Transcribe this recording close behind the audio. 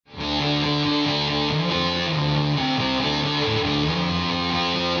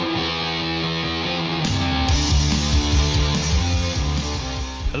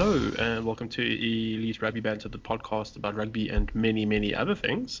Hello, and welcome to Elite Rugby Banter, the podcast about rugby and many, many other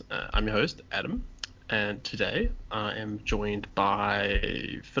things. I'm your host, Adam, and today I am joined by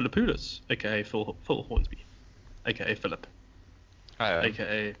Philippoulis, aka Phil Hornsby, aka Philip, Hi,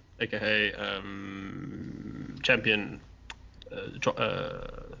 Adam. aka Champion.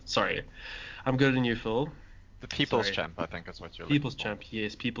 Sorry, I'm good in you, Phil. The People's Sorry. Champ, I think is what you're People's looking Champ,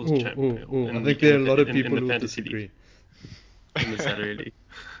 yes, People's Ooh, Champ. I think there are a lot of people in the who will fantasy disagree. league, in the Saturday league.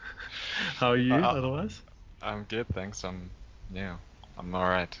 How are you, Uh, otherwise? I'm good, thanks. I'm all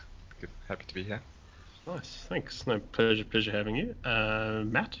right. Good, happy to be here. Nice, thanks. No, pleasure having you.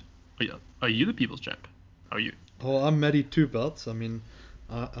 Matt, are you the People's Champ? How are you? Oh, I'm Matty Two Belts. I mean,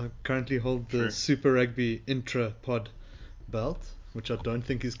 I currently hold the True. Super Rugby Intra Pod belt, which I don't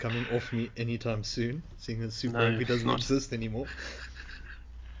think is coming off me anytime soon, seeing as Super No, Rugby doesn't not. exist anymore.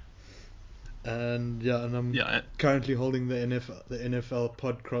 And I'm Yeah, currently holding the NFL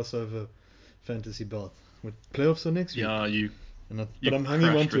Pod crossover fantasy belt. With playoffs are next week. yeah, you But I'm hanging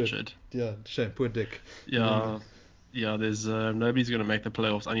on crushed to it. Richard. Yeah, shame, poor Dick. Yeah, There's nobody's gonna make the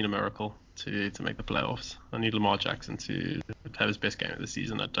playoffs. I need a miracle to make the playoffs. I need Lamar Jackson to have his best game of the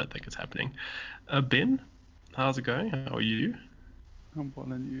season. I don't think it's happening. Ben, how's it going? How are you? I'm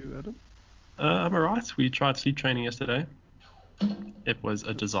well, and you, Adam? I'm alright. We tried sleep training yesterday. It was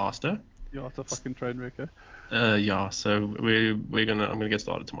a disaster. Yeah, it's a fucking train wreck, eh? Yeah, so I'm gonna get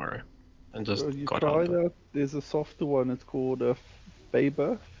started tomorrow, and just You got try on. that. There's a softer one. It's called a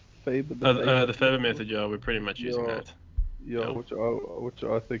Faber. The Faber. The Faber method, yeah, we're pretty much using Yeah, that. yeah, Yeah. which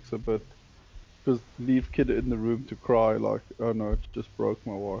I think's a bit. Because leave kid in the room to cry like, oh no, it just broke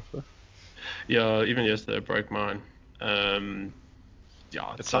my wife. Eh? Yeah, even yesterday it broke mine.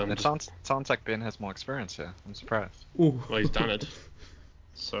 Yeah, It it's sounds like Ben has more experience here. I'm surprised. Ooh. well, he's done it,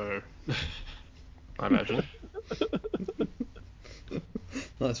 so I imagine it.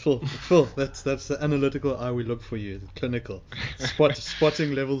 Nice, Phil. That's the analytical eye we look for you. Clinical,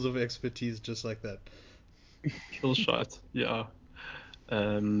 spotting levels of expertise just like that. Kill shot, yeah.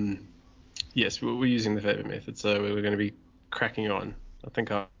 Yes, we're using the Faber method, so we're going to be cracking on. I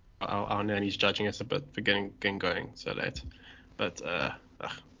think our nanny's judging us a bit for getting going so late, but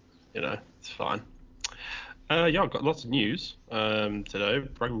it's fine. Yeah, I've got lots of news today.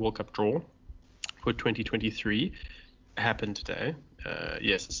 Rugby World Cup draw for 2023 happened today.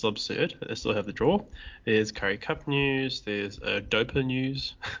 Yes, it's still absurd. They still have the draw. There's Curry Cup news. There's Dopa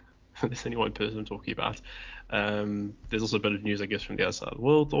news. There's only one person I'm talking about. There's also a bit of news, I guess, from the other side of the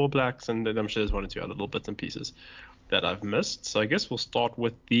world, All Blacks, and then I'm sure there's one or two other little bits and pieces that I've missed. So I guess we'll start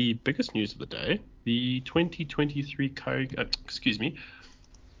with the biggest news of the day: the 2023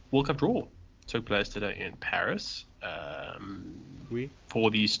 World Cup draw took place today in Paris for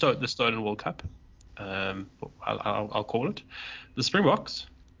the Stolen World Cup. I'll call it. The Springboks,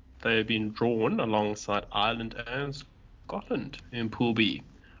 they have been drawn alongside Ireland and Scotland in Pool B,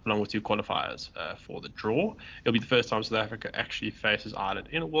 along with two qualifiers for the draw. It'll be the first time South Africa actually faces Ireland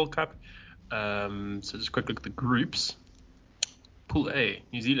in a World Cup. So just a quick look at the groups. Pool A,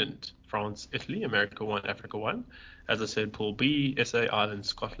 New Zealand, France, Italy, America 1, Africa 1. As I said, Pool B, SA, Ireland,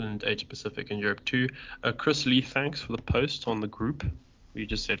 Scotland, Asia Pacific, and Europe 2. Chris Lee, thanks for the post on the group. You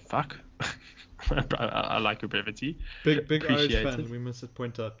just said fuck. I like your brevity. Big Irish Appreciate fan. it. We must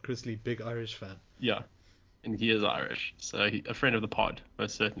point out Chris Lee, big Irish fan. Yeah, and he is Irish, so a friend of the pod,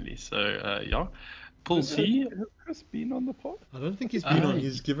 most certainly. So yeah. Pool C. Has Chris been on the pod? I don't think he's been on. Uh,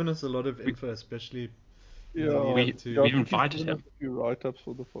 He's given us a lot of info, especially in the Yeah, lead we up to. I we've think he's invited given us him. a few write-ups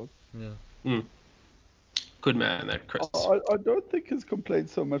for the pod. Yeah. Good man, that Chris. I don't think his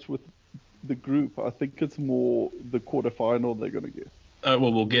complaints so much with the group. I think it's more the quarterfinal they're going to get.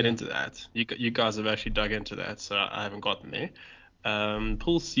 Well, we'll get into that. You guys have actually dug into that, so I haven't gotten there.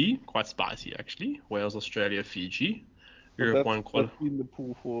 Pool C, quite spicy actually. Wales, Australia, Fiji. But Europe one that's been the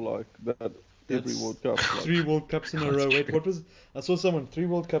pool for like that every That's World Cup. Like, 3 World Cups in a That's row. Wait, true. what was? I saw someone 3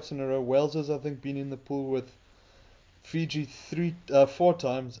 World Cups in a row. Wales has, I think, been in the pool with Fiji 4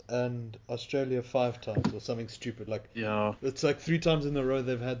 times and Australia 5 times or something stupid. Like Yeah, it's like 3 times in a row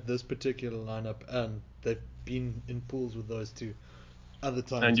they've had this particular lineup and they've been in pools with those two other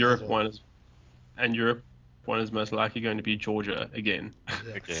times and as Europe well. one is most likely going to be Georgia again.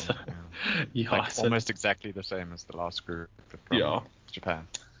 Yeah. Again, So, yeah, like so almost exactly the same as the last group from yeah. Japan.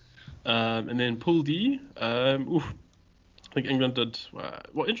 And then Pool D. I think England did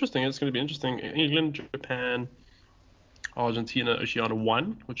well. Interesting. It's going to be interesting. England, Japan, Argentina, Oceania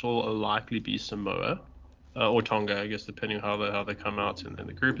 1, which will likely be Samoa or Tonga, I guess, depending on how they come out in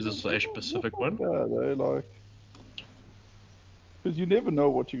the group. Is this the Asia Pacific one? yeah, they like because you never know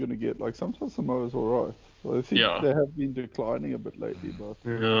what you're going to get. Like sometimes Samoa's alright. So I think Yeah. they have been declining a bit lately, but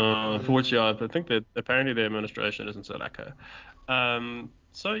Unfortunately, I think that apparently their administration isn't so lacquer.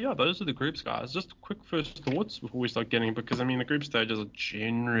 So yeah, those are the groups, guys. Just quick first thoughts before we start getting, because I mean the group stages are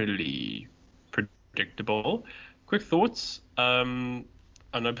generally predictable. Quick thoughts. I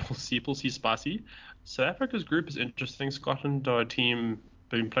know people see spicy. South Africa's group is interesting. Scotland are a team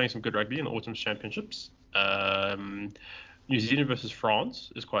been playing some good rugby in the autumn championships. New Zealand versus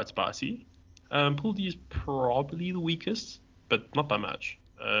France is quite spicy. Pool D is probably the weakest, but not by much.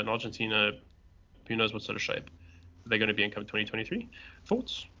 And Argentina, who knows what sort of shape they're going to be in come 2023.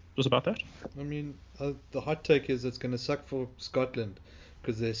 Thoughts? Just about that? I mean, the hot take is it's going to suck for Scotland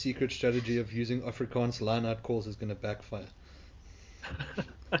because their secret strategy of using Afrikaans line-out calls is going to backfire.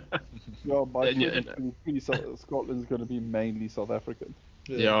 yeah, by And, yeah, 2023, Scotland's going to be mainly South African.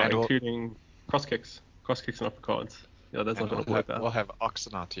 yeah, And we'll- including cross kicks and Afrikaans. Yeah, that's And not going to work out. we'll have Ox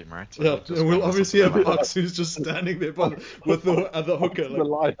in our team, right? So Yeah, just we'll go obviously listen have to them. Ox who's just standing there with the other hooker. The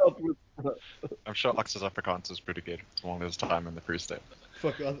Like, line out with I'm sure Ox's Afrikaans is pretty good as long as time in the Free State.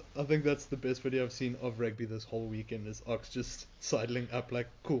 fuck, I think that's the best video I've seen of rugby this whole weekend is Ox just sidling up like,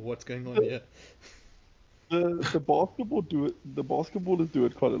 cool, what's going on here? the basketballers do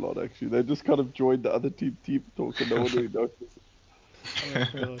it quite a lot actually. They just kind of join the other team talk and no one really notices.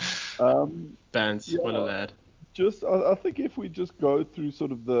 Oh, God. Bands, Yeah. what a lad. I think if we just go through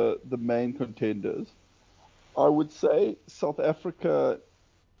sort of the main contenders, I would say South Africa,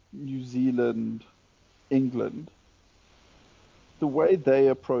 New Zealand, England, the way they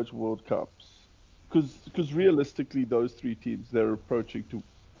approach World Cups, because realistically those three teams they're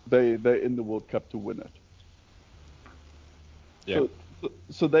they're in the World Cup to win it. Yeah.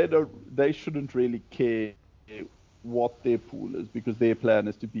 So they shouldn't really care what their pool is because their plan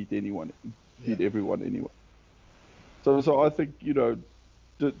is to beat everyone anyway. So I think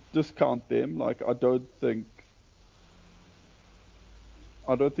discount them. Like I don't think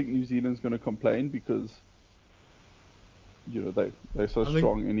New Zealand's going to complain because they're so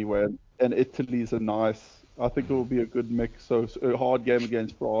strong anyway, and Italy's I think it will be a good mix. So a hard game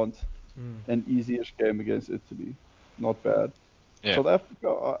against France, an easy-ish game against Italy, not bad. Yeah. South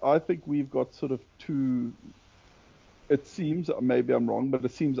Africa, I think we've got sort of two. It seems, maybe I'm wrong, but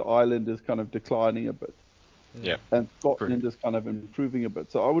it seems Ireland is kind of declining a bit. Yeah. And Scotland is kind of improving a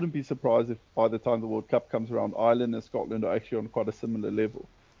bit. So I wouldn't be surprised if by the time the World Cup comes around, Ireland and Scotland are actually on quite a similar level.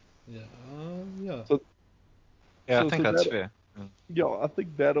 Yeah. Yeah. I think that's fair. Yeah, I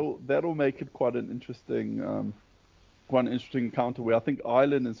think that'll make it quite an interesting encounter where I think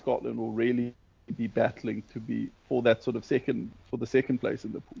Ireland and Scotland will really be battling for the second place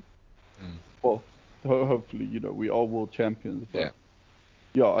in the pool. Well, hopefully, we are world champions. But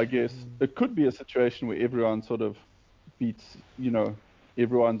yeah, I guess it could be a situation where everyone sort of beats,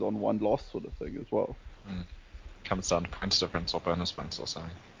 everyone's on one loss sort of thing as well. Comes down to points difference or bonus points or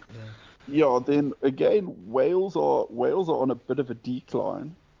something. Yeah, then again, Wales are on a bit of a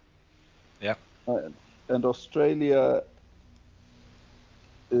decline. Yeah. And Australia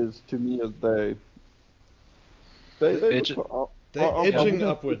is, to me, they're edging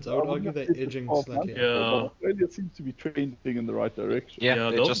upwards. I would argue they're edging slightly. Yeah. Australia seems to be trending in the right direction. Yeah,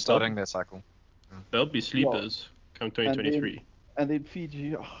 they're just starting their cycle. They'll be sleepers come 2023. And then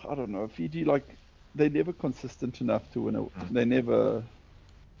Fiji, I don't know. Fiji, they're never consistent enough to win. They never,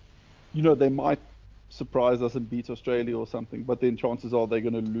 they might surprise us and beat Australia or something, but then chances are they're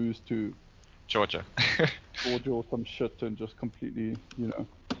going to lose to Georgia or some shit and just completely,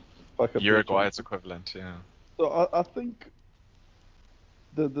 fuck up. Uruguay's equivalent, yeah. So I think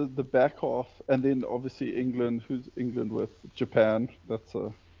the back half, and then obviously England. Who's England with Japan? That's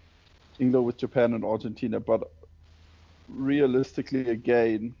England with Japan and Argentina. But realistically,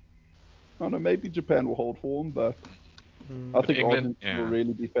 again, I don't know. Maybe Japan will hold form, but I think England Argentina will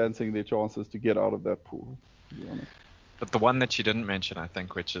really be fancying their chances to get out of that pool. To be honest. But the one that you didn't mention, I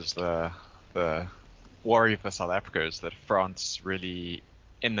think, which is the worry for South Africa, is that France really,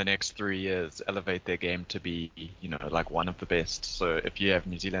 in the next 3 years, elevate their game to be, like one of the best. So if you have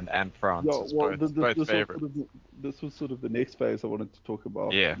New Zealand and France as both favorites. This was sort of the next phase I wanted to talk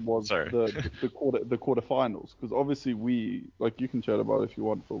about. Yeah, was sorry. the quarterfinals, because obviously we, you can chat about it if you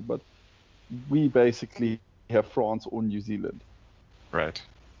want, Phil, but we basically have France or New Zealand. Right.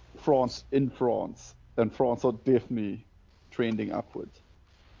 France, and France are definitely trending upwards.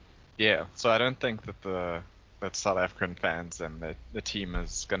 Yeah, so I don't think that South African fans and the team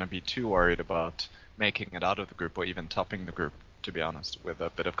is going to be too worried about making it out of the group or even topping the group, to be honest, with a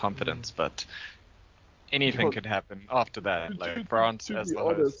bit of confidence. But anything could happen after that. France as the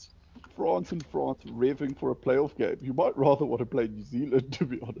host. France revving for a playoff game, you might rather want to play New Zealand, to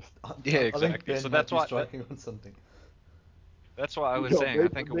be honest. Yeah, I think exactly. Ben So might that's be why striking on something. that's what I was Yeah, saying. I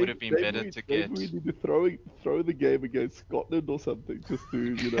think it would have been better to maybe get. we need to throw the game against Scotland or something, just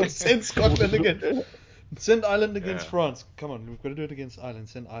to, you know. Send Scotland again. Send Ireland against Yeah. France. Come on, we've got to do it against Ireland.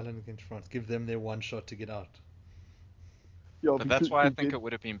 Send Ireland against France. Give them their one shot to get out. Yeah, But that's why I think then- it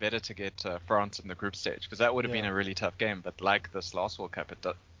would have been better to get France in the group stage, because that would have been Yeah. a really tough game. But like this last World Cup, it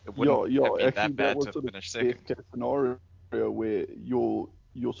yeah, wouldn't have been actually, that bad was to sort of finish best second. case scenario where your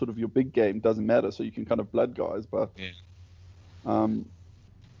sort of your big game doesn't matter, so you can kind of blood guys. But Yeah.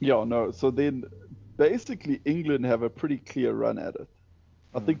 yeah, no. So then, basically, England have a pretty clear run at it.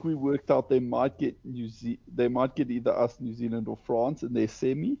 I think we worked out they might get either us, New Zealand, or France in their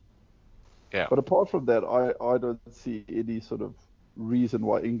semi. Yeah. But apart from that, I don't see any sort of reason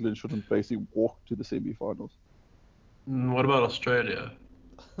why England shouldn't basically walk to the semi-finals. What about Australia?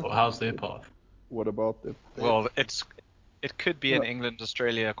 Or how's their path? What about them? Well, it could be an Yeah.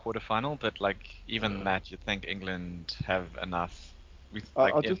 England-Australia quarterfinal, but like even that, you think England have enough. With I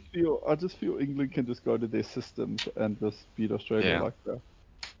like just feel England can just go to their systems and just beat Australia Yeah. like that.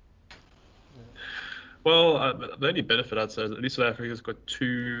 Well, the only benefit I'd say is at least South Africa's got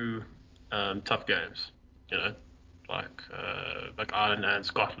two tough games, you know, like Ireland and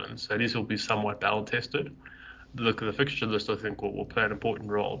Scotland. So at least it'll be somewhat battle tested. The fixture list, I think, will play an important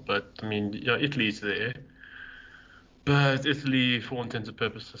role. But I mean, you know, Italy's there. But Italy, for all intents and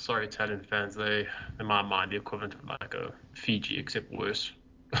purposes, sorry, Italian fans, they in my mind the equivalent of like a Fiji except worse.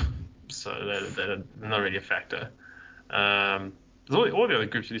 So they're not really a factor. All the other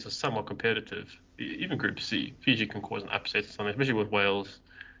groups at least are somewhat competitive. Even Group C, Fiji can cause an upset or something, especially with Wales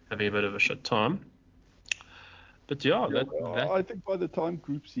having a bit of a shit time. But yeah, Yeah, well, I think by the time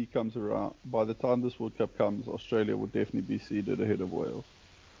Group C comes around, by the time this World Cup comes, Australia will definitely be seeded ahead of Wales.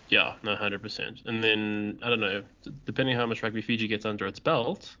 yeah, no, 100%. And then I don't know, depending how much rugby Fiji gets under its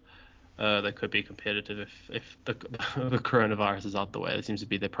belt, they could be competitive if the the coronavirus is out the way. It seems to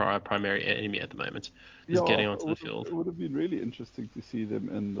be their primary enemy at the moment, is getting onto the field. It would have been really interesting to see them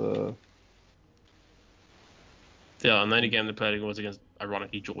in the. Yeah, and the only game they played was against,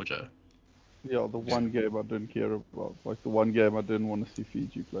 ironically, Georgia. Yeah, the one game I didn't care about, like the one game I didn't want to see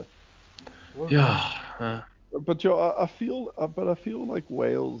Fiji play. Yeah, But yeah, I feel like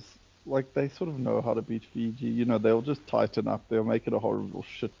Wales, like they sort of know how to beat Fiji. You know, they'll just tighten up. They'll make it a horrible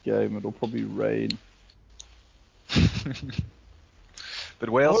shit game. It'll probably rain. But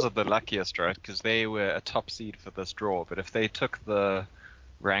Wales are the luckiest, right? Because they were a top seed for this draw. But if they took the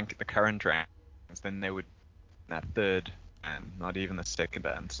current rankings, then they would that third and not even the second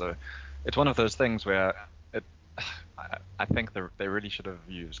band. So it's one of those things where I think they really should have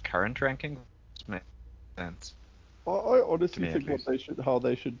used current rankings. Makes sense. I honestly me, think at least. how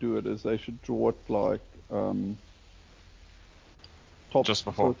they should do it is they should draw it like top. Just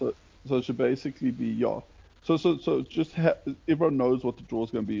before. So it should basically be So just everyone knows what the draw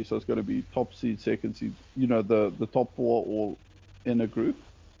is going to be. So it's going to be top seed, second seed. You know, the top four all in a group.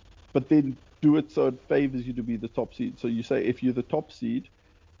 But then do it so it favors you to be the top seed. So you say if you're the top seed,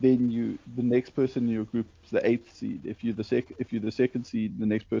 then the next person in your group is the 8th seed. If you're the second seed, the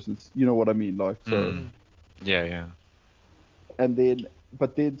next person's, you know what I mean, like so. Yeah. And then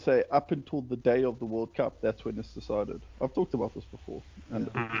but then say up until the day of the World Cup, that's when it's decided. I've talked about this before,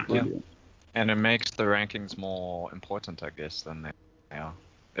 and it's brilliant. And it makes the rankings more important, I guess, than they are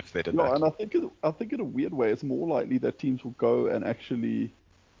if they did that. Yeah, and I think in a weird way, it's more likely that teams will go and actually,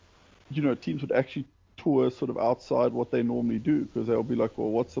 you know, teams would actually tour sort of outside what they normally do, because they'll be like, well,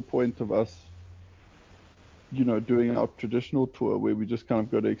 what's the point of us, you know, doing our traditional tour where we just kind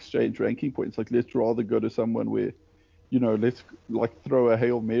of go to exchange ranking points? Like, let's rather go to someone where, you know, let's like throw a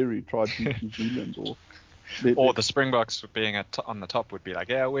Hail Mary, try to beat New Zealand, or the Springboks being on the top would be like,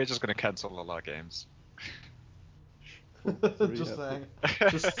 yeah, we're just going to cancel all our games. Just saying.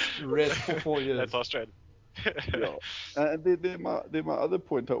 Just rest for 4 years. That's Australia. Yeah, and then my other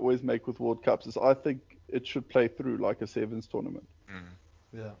point I always make with World Cups is I think it should play through like a sevens tournament.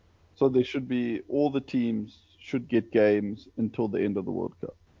 Yeah. So there should be all the teams should get games until the end of the World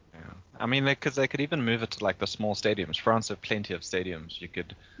Cup. Yeah. I mean, because they could even move it to like the small stadiums. France have plenty of stadiums. You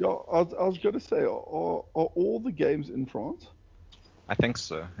could. Yeah, I was going to say, are all the games in France? I think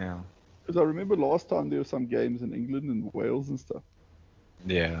so. Yeah. Because I remember last time there were some games in England and Wales and stuff.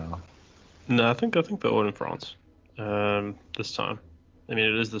 Yeah. no, I think they're all in France this time. I mean,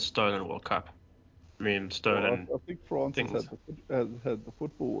 it is the stolen World Cup. I mean, stolen. I think France has had the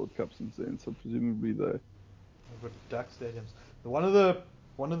football World Cup since then, so presumably they. We've got DAC stadiums. One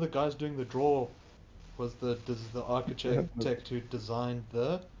of the guys doing the draw was the architect who designed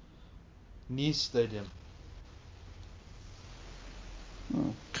the Nice Stadium.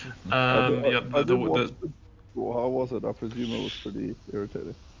 Oh. Yeah, I did the watch it. Well, how was it? I presume it was pretty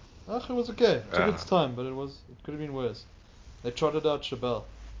irritating. Ach, it was okay. It took Yeah. its time, but it could have been worse. They trotted out Chabelle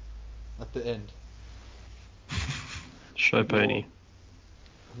at the end, show pony.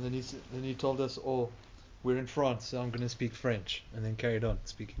 and then he told us, "Oh, we're in France, so I'm going to speak French," and then carried on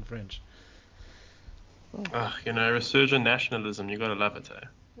speaking French. You know, resurgent nationalism, you gotta love it, eh?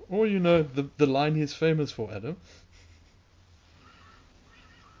 Or the line he's famous for, Adam.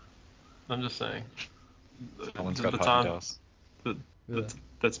 I'm just saying. Someone's The got time, Adidas. Yeah.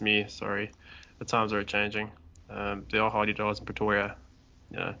 that's me. Sorry, the times are changing. There are Hardy Dolls in Pretoria,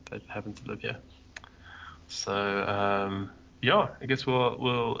 you know, that happen to live here. So yeah, I guess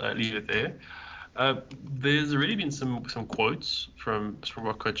we'll leave it there. There's already been some quotes from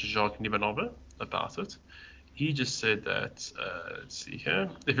Springbok coach Jacques Niebenhove about it. He just said that let's see here,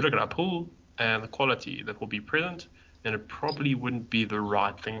 if you look at our pool and the quality that will be present, then it probably wouldn't be the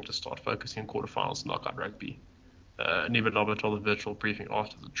right thing to start focusing on quarterfinals and knockout rugby. Niebenhove told the virtual briefing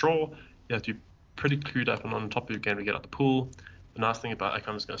after the draw, you have to be pretty clued up and on top of your game to get out the pool. The nice thing about,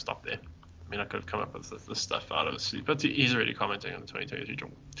 I'm just going to stop there. I mean, I could have come up with this stuff out of his sleep, but he's already commenting on the 2023 draw.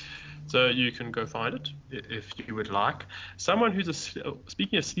 So you can go find it if you would like. Someone who's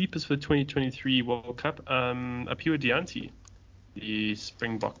speaking of sleepers for the 2023 World Cup, Aphiwe Dyantyi, the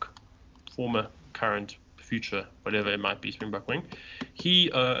Springbok former, current, future, whatever it might be, Springbok wing.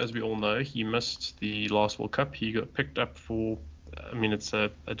 He, as we all know, he missed the last World Cup. He got picked up for, I mean, it's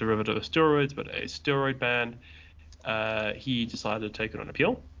a derivative of steroids, but a steroid ban. He decided to take it on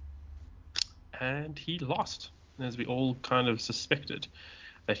appeal, and he lost, as we all kind of suspected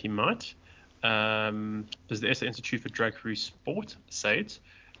that he might. As the SA Institute for Drug-Free Sport said,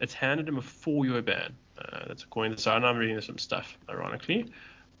 it's handed him a 4-year ban. That's according to, so I'm reading some stuff, ironically.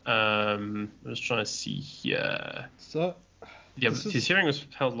 I'm just trying to see here. So, yeah, his hearing was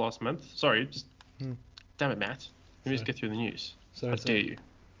held last month. Sorry, just damn it, Matt. Let me just get through the news. How dare you?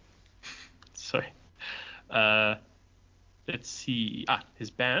 Sorry. Let's see. His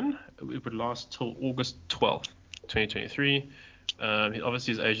ban, it would last till August 12th, 2023.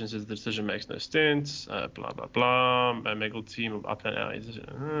 Obviously, his agent says the decision makes no sense. Blah blah blah. Medical team up and out.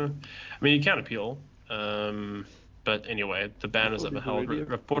 I mean, you can appeal. But anyway, the ban is upheld.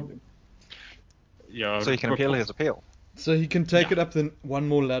 Report. Yeah. So you can appeal his appeal. So he can take it up then one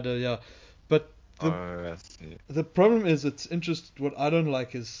more ladder, yeah. But I see. the problem is, what I don't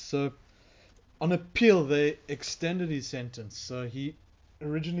like is, so on appeal they extended his sentence. So he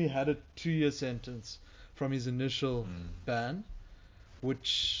originally had a 2-year sentence from his initial ban,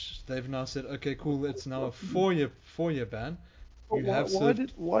 which they've now said, okay, cool, it's now a 4-year ban. Why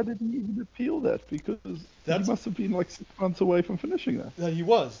did he even appeal that? Because he must have been like 6 months away from finishing that. Yeah, he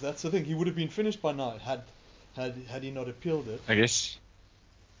was. That's the thing. He would have been finished by now had he not appealed it. I guess.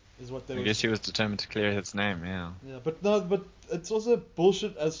 Is what they I guess he was determined to clear his name. Yeah. Yeah, but it's also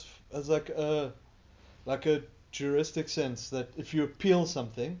bullshit as like a juristic sense that if you appeal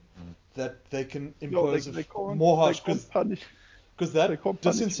something, that they can impose more harsh, because that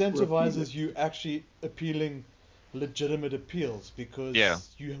disincentivizes you actually appealing legitimate appeals, because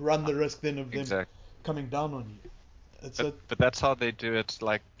you run the risk then of them coming down on you. But that's how they do it,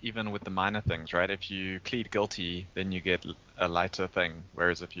 like even with the minor things, right? If you plead guilty, then you get a lighter thing,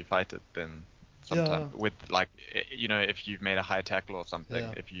 whereas if you fight it, then sometimes with like, you know, if you've made a high tackle or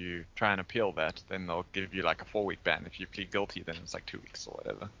something, if you try and appeal that, then they'll give you like a 4-week ban. If you plead guilty, then it's like 2 weeks or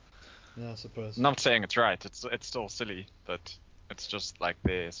whatever. Yeah, I suppose. I'm not saying it's right. It's still silly, but it's just like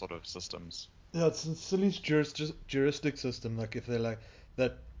their sort of systems. Yeah, it's a silly juristic system. Like if they're like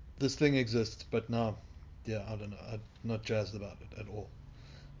that, this thing exists, but now, yeah, I don't know. I'm not jazzed about it at all.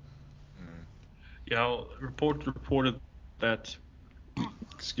 Yeah, reported that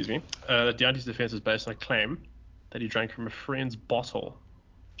excuse me, that Dyantyi's defense is based on a claim that he drank from a friend's bottle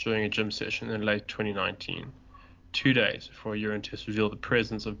during a gym session in late 2019, 2 days before a urine test revealed the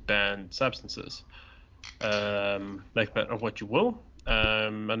presence of banned substances. Make that of what you will. I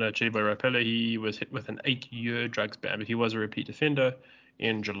know Chibo Rapella, he was hit with an 8-year drugs ban, but he was a repeat offender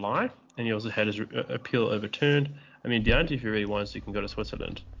in July, and he also had his appeal overturned. I mean, Dyantyi, if he really wants, he can go to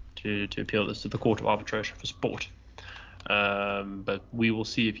Switzerland to appeal this to the Court of Arbitration for Sport. But we will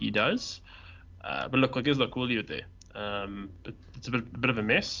see if he does. But look, we'll leave it there. But it's a bit of a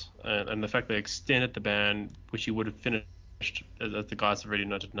mess, and the fact they extended the ban, which he would have finished, as the guys have already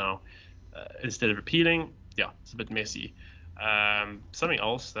noted now, instead of appealing, it's a bit messy. Something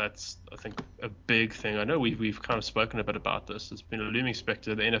else that's, I think, a big thing. I know we've kind of spoken a bit about this. It's been a looming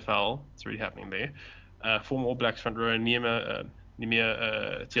spectre. The NFL, it's really happening there. Former All Blacks front rower Niema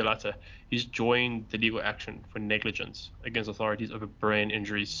Nimia Tialata, he's joined the legal action for negligence against authorities over brain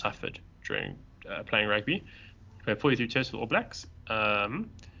injuries suffered during playing rugby. He played 43 tests with All Blacks.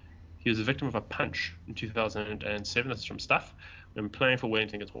 He was a victim of a punch in 2007. That's from Stuff. When playing for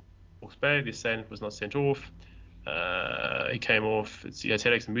Wellington against Hawke's Bay, the assailant was not sent off. He came off. He has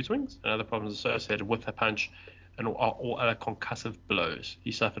headaches and mood swings and other problems associated with the punch and all other concussive blows.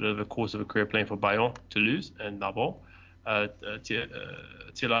 He suffered over the course of a career playing for Bayonne, Toulouse, and Narbonne.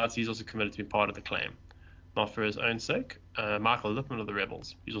 Tialati is also committed to being part of the claim, not for his own sake. Michael Lippman of the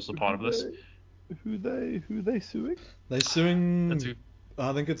Rebels, he's also part of this. Who they suing? They're suing.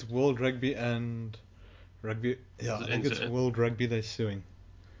 I think it's World Rugby and Rugby. Yeah, I think it's World Rugby they're suing.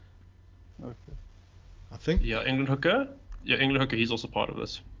 Okay. I think. Yeah, England Hooker. Yeah, England Hooker. He's also part of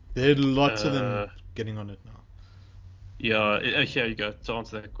this. There are lots of them getting on it now. Yeah, here you go. To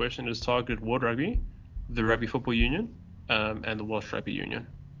answer that question, it's targeted World Rugby, the Rugby Football Union, and the Welsh Rugby Union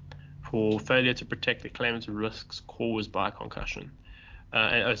for failure to protect the claimant's risks caused by concussion.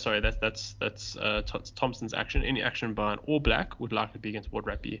 That's Thompson's action. Any action by an All Black would likely be against World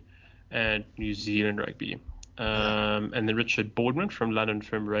Rugby and New Zealand Rugby. And then Richard Boardman from London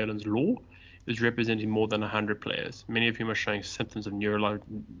firm Raylands Law is representing more than 100 players, many of whom are showing symptoms of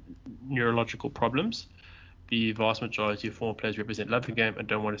neurological problems. The vast majority of former players represent love the game and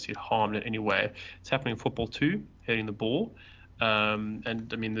don't want to see it harmed in any way. It's happening in football too, hitting the ball. And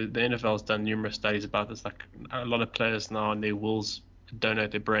I mean, the NFL has done numerous studies about this. Like a lot of players now in their wills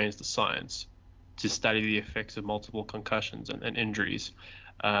donate their brains to science to study the effects of multiple concussions and injuries.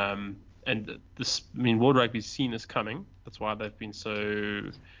 And this, I mean, World Rugby's seen this coming. That's why they've been so,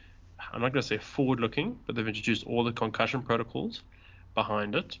 I'm not going to say forward-looking, but they've introduced all the concussion protocols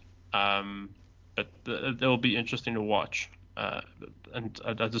behind it. But they'll be interesting to watch. And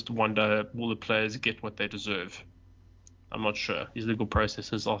I just wonder, will the players get what they deserve? I'm not sure. These legal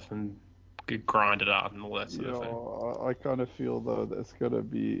processes often get grinded out and all that sort of thing. I kind of feel though that it's gonna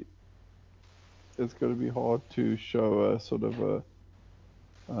be hard to show a sort of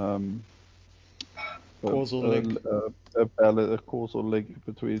causal link. A causal link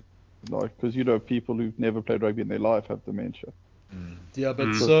between, like, because people who've never played rugby in their life have dementia. Yeah,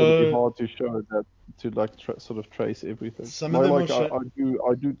 but so it's gonna be hard to show that, to like sort of trace everything. Some of them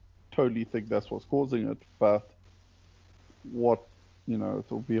I do totally think that's what's causing it, but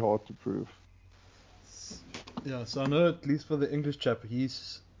it'll be hard to prove. Yeah, so I know at least for the English chap, he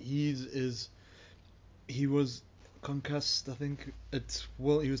was concussed. I think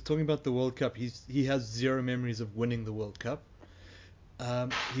he was talking about the World Cup. He has zero memories of winning the World Cup.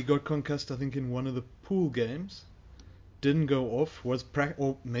 He got concussed, I think, in one of the pool games. Didn't go off.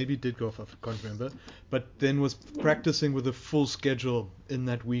 Or maybe did go off. I can't remember. But then was practicing with a full schedule in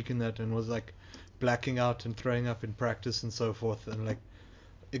that week and was like blacking out and throwing up in practice and so forth, and like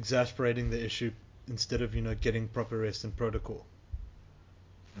exasperating the issue instead of getting proper rest and protocol.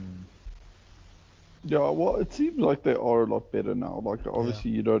 Yeah, well, it seems like they are a lot better now. Like,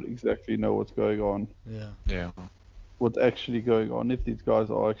 obviously, you don't exactly know what's going on. Yeah. What's actually going on, if these guys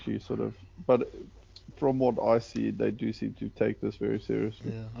are actually sort of... But from what I see, they do seem to take this very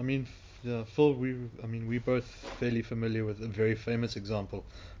seriously. Yeah, I mean, Phil, we're both fairly familiar with a very famous example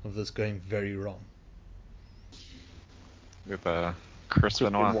of this going very wrong. With Chris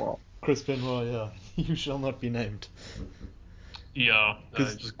Benoit. Chris Benoit, yeah. You shall not be named. Yeah,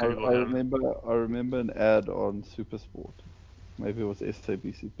 just Google him. I remember an ad on Supersport. Maybe it was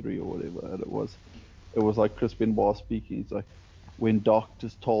SABC3 or whatever ad it was. It was like Chris Benoit speaking. He's like, when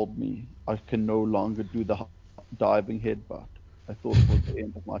doctors told me I can no longer do the diving headbutt, I thought it was the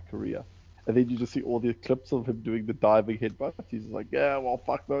end of my career. And then you just see all the clips of him doing the diving headbutt. He's like, yeah, well,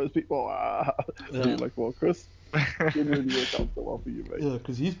 fuck those people. And you're like, well, Chris, didn't really work out so well for you, mate. Yeah,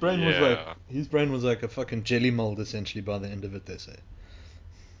 because his brain was like a fucking jelly mold essentially by the end of it, they say.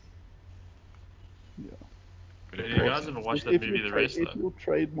 Yeah. But if you guys ever watched that movie, The Wrestler? If your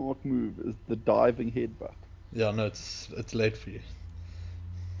trademark move is the diving headbutt. Yeah, no, it's late for you.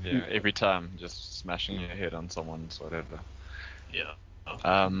 Yeah, every time, just smashing your head on someone's whatever. Yeah.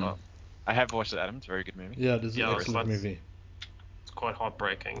 I have watched it, Adam. It's a very good movie. Yeah, it is an excellent movie. It's quite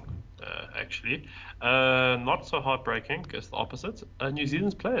heartbreaking, actually. Not so heartbreaking, it's the opposite. New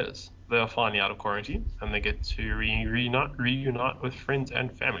Zealand's players, they are finally out of quarantine, and they get to reunite with friends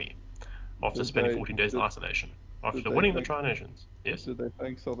and family after spending 14 days in isolation, after winning the Tri-Nations. Yes? Did they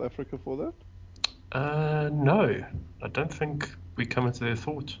thank South Africa for that? No. I don't think we come into their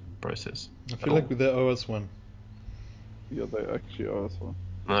thought process. I feel like they owe us one. Yeah, they actually owe us one.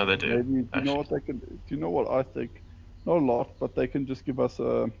 No, they do. Maybe, do you know what they can? Do you know what I think? Not a lot, but they can just give us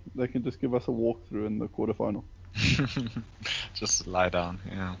a walkthrough in the quarterfinal. Just lie down.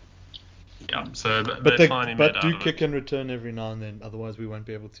 Yeah. Yeah. So, But they're finally made do out of kick it. and return every now and then. Otherwise, we won't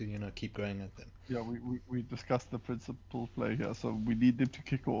be able to keep going at them. Yeah, we discussed the principal play here, so we need them to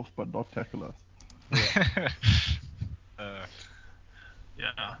kick off but not tackle us.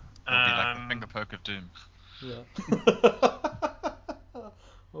 Yeah. It'll be like the finger poke of doom. Yeah.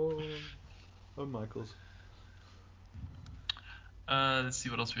 oh, Michaels. Let's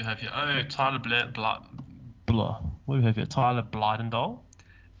see what else we have here. Oh, Tyler What do we have here? Tyler Blydendahl.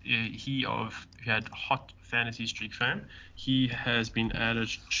 He had hot fantasy streak fame. He has been added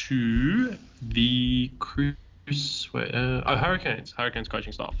to the Hurricanes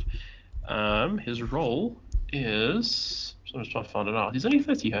coaching staff. His role is, I'm just trying to find it out. He's only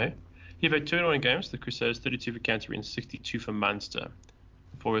 30, hey? He played 29 games for the Crusaders, 32 for Canterbury, and 62 for Munster.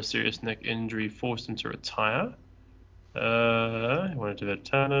 Before a serious neck injury forced him to retire. He wanted to have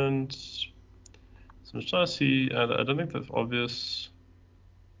talent. So I'm trying to see. I don't think that's obvious.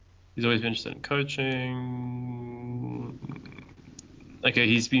 He's always been interested in coaching. Okay,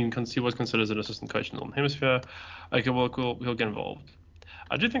 he was considered as an assistant coach in the Northern Hemisphere. Okay, well, cool. He'll get involved.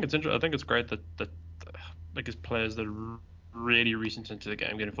 I do think it's interesting. I think it's great that his players that are really recent into the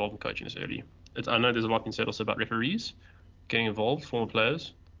game get involved in coaching this early. I know there's a lot been said also about referees getting involved, former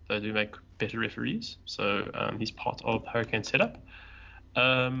players. They do make better referees. So he's part of Hurricane setup.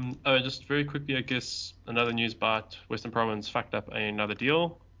 Just very quickly, I guess another news bite. Western Province fucked up another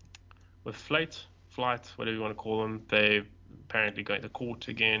deal with Flight, whatever you want to call them. They're apparently going to court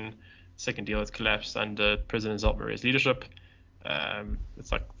again. Second deal has collapsed under President Zaltmari's leadership.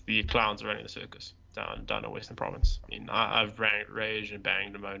 It's like the clowns are running the circus down in Western Province. I mean, I've raged and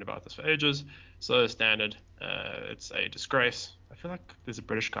banged and moaned about this for ages. So standard. It's a disgrace. I feel like there's a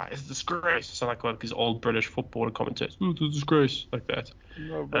British guy. It's a disgrace. So like these old British footballer commentators. It's a disgrace like that.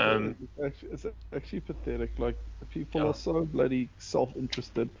 No, but it's actually pathetic. Like people are so bloody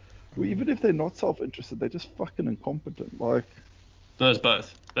self-interested. Well, even if they're not self-interested, they're just fucking incompetent. Like, no, it's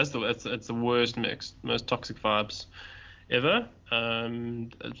both. It's the worst mix, most toxic vibes ever. A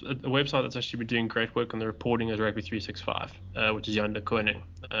website that's actually been doing great work on the reporting is Rugby 365, which is Jander Koning.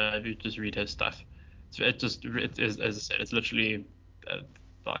 If you just read his stuff, it is, as I said, it's literally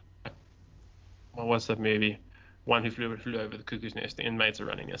like, what's that movie? One Who Flew Over the Cuckoo's Nest. The inmates are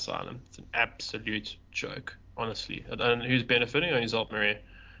running the asylum. It's an absolute joke, honestly. And who's benefiting? Only Zaltmari,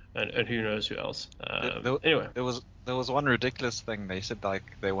 and who knows who else. Anyway, there was one ridiculous thing. They said like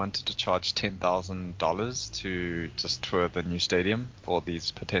they wanted to charge $10,000 to just tour the new stadium for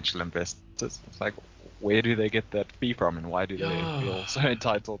these potential investors. It's like, where do they get that fee from, and why do they feel so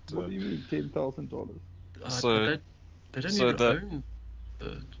entitled to? What do you mean $10,000? So they don't even own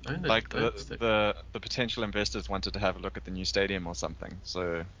the potential investors wanted to have a look at the new stadium or something.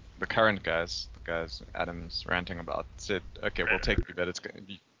 So the current guys, Adam's ranting about, said, okay, we'll take you, but it's going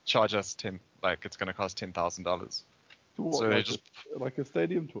to charge us it's going to cost $10,000. So like just like a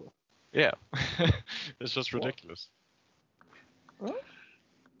stadium tour. Yeah, it's just ridiculous. Huh?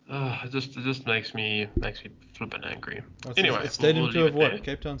 It just makes me flippin' angry. Oh, anyway, a stadium we'll tour of what? there.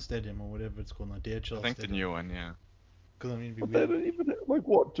 Cape Town Stadium or whatever it's called, like DHL. I think Stadium. the new one, yeah. Because I mean, But they don't even like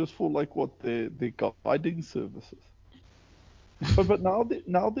what? Just for like what their guiding services. but now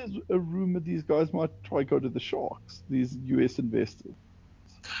there's a rumor these guys might try go to the Sharks. These US investors.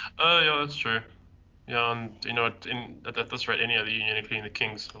 Oh yeah, that's true. Yeah, and you know, at this rate, any other union, including the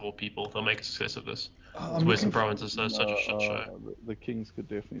Kings of all people, they'll make a success of this. Western Province is such a shit show. The Kings could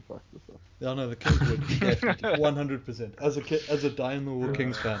definitely fuck this up. Yeah, no, the Kings would definitely 100%. As a die-in-the-wool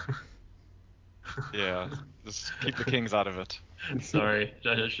Kings fan. Yeah, just keep the Kings out of it. Sorry,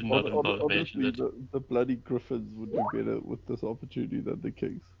 I should not have mentioned it. The bloody Griffins would do better with this opportunity than the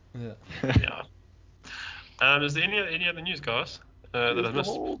Kings. Yeah. Yeah. Is there any other news, guys? That I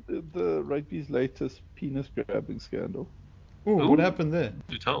missed? The rugby's latest penis grabbing scandal. Ooh, what happened there?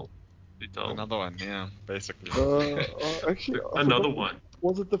 Do tell. Another one, yeah, basically. Actually, another one.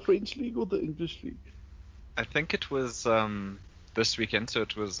 Was it the French league or the English league? I think it was this weekend. So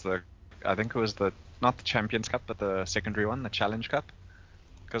it was I think it was not the Champions Cup, but the secondary one, the Challenge Cup.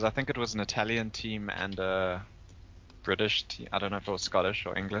 Because I think it was an Italian team and a British team. I don't know if it was Scottish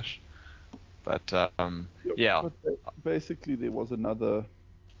or English. But yeah. But basically, there was another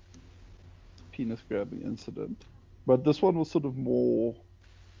penis grabbing incident, but this one was sort of more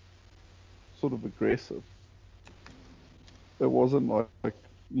aggressive. It wasn't like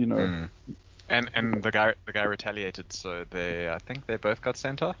And the guy retaliated, so I think they both got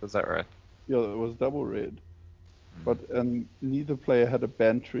sent off. Is that right? Yeah, it was double red. But neither player had a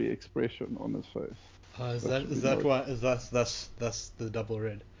bantery expression on his face. Is that why? That's the double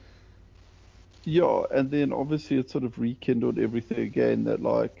red? Yeah, and then obviously it sort of rekindled everything again that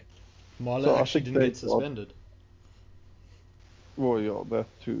like. Marla So I actually think didn't they get suspended. Well, yeah, that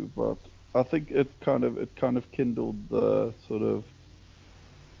too, but I think it kind of kindled the sort of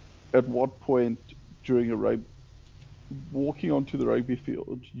at what point during walking onto the rugby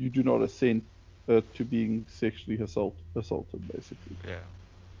field you do not assent to being sexually assaulted basically. Yeah.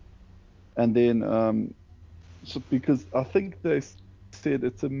 And then so because I think they said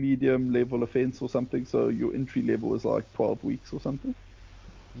it's a medium level offence or something, so your entry level is like 12 weeks or something.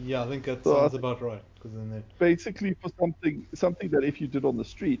 Yeah, I think that So sounds about right. Because then they basically for something that if you did on the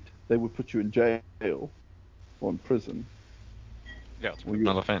street they would put you in jail or in prison. Yeah, it's a Well,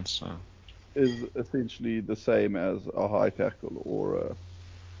 criminal offence. So. is essentially the same as a high tackle or a,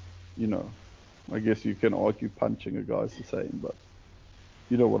 I guess you can argue punching a guy's the same, but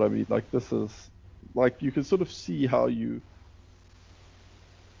you know what I mean. Like this is like you can sort of see how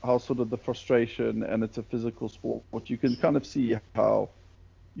sort of the frustration, and it's a physical sport. But you can kind of see how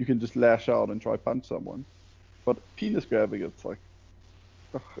you can just lash out and try punch someone. But penis grabbing, it's like,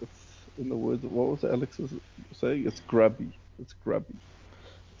 it's in the words of what was Alex was saying, it's grubby. It's grubby.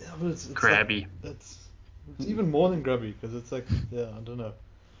 Yeah, but it's Grabby. Like, it's even more than grubby because it's like, yeah, I don't know.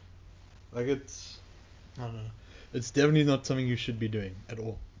 Like I don't know. It's definitely not something you should be doing at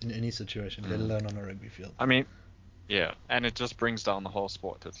all in any situation, let alone on a rugby field. I mean, yeah, and it just brings down the whole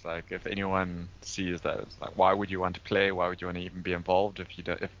sport. It's like if anyone sees that, it's like, why would you want to play? Why would you want to even be involved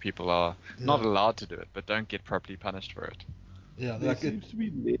if people are not allowed to do it, but don't get properly punished for it? Yeah, There seems to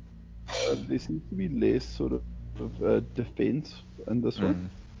be less sort of defense in this one.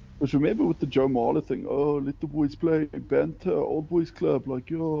 Because remember with the Joe Marler thing, oh, let the boys play, banter, old boys club, like,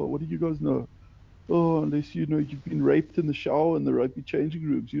 yo, what do you guys know? Oh, unless you know you've been raped in the shower in the rugby changing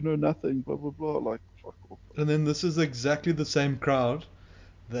rooms, you know nothing, blah, blah, blah, like, fuck off. And then this is exactly the same crowd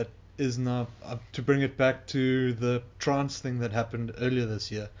that is now, to bring it back to the trans thing that happened earlier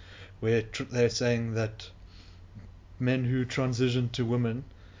this year, where they're saying that men who transition to women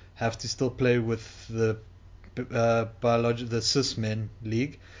have to still play with the the cis men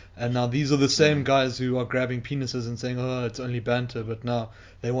league, and now these are the same guys who are grabbing penises and saying, "Oh, it's only banter," but now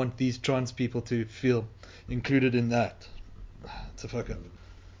they want these trans people to feel included in that. It's a fuck up.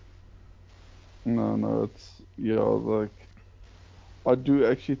 No, like, I do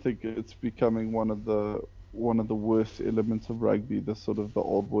actually think it's becoming one of the worst elements of rugby, the sort of the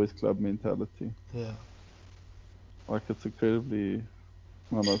old boys club mentality. Yeah. Like it's incredibly,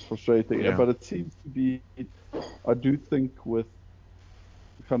 I don't know, it's frustrating. Yeah. But it seems to be, I do think with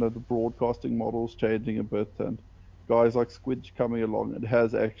kind of the broadcasting models changing a bit and guys like Squidge coming along, it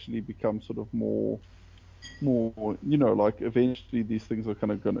has actually become sort of more, like eventually these things are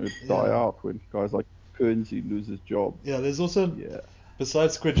kind of going to die out when guys like Kearnsey lose his job. Yeah, there's also,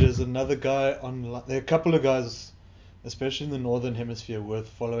 besides Squidge, there's another guy on, there are a couple of guys, especially in the Northern Hemisphere, worth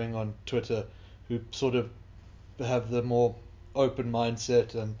following on Twitter, who sort of have the more open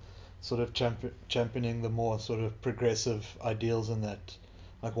mindset and sort of championing the more sort of progressive ideals in that.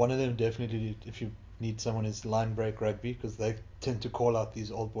 Like one of them definitely, if you need someone, is Line Break Rugby, because they tend to call out these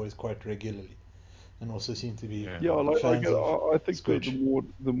old boys quite regularly, and also seem to be fans of I think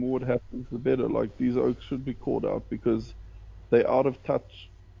the more it happens, the better. Like these oaks should be called out because they're out of touch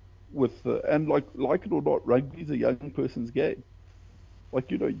with and like it or not, rugby is a young person's game.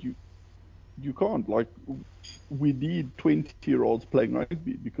 Like you can't, like, we need 20-year-olds playing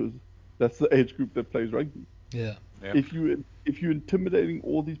rugby because that's the age group that plays rugby. Yeah. Yep. If you're intimidating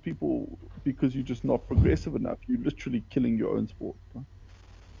all these people because you're just not progressive enough, you're literally killing your own sport. Right?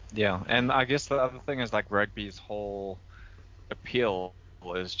 Yeah, and I guess the other thing is like rugby's whole appeal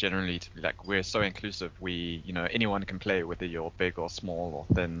is generally to be like, we're so inclusive. Anyone can play, whether you're big or small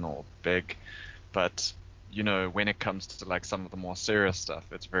or thin or big. But when it comes to like some of the more serious stuff,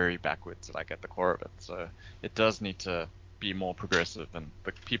 it's very backwards, like at the core of it. So it does need to be more progressive, and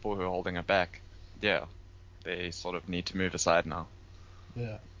the people who are holding it back, they sort of need to move aside now.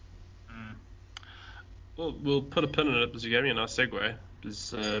 Yeah. Well, we'll put a pin in it because you gave me a nice segue.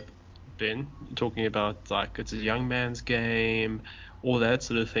 Because Ben, talking about like it's a young man's game, all that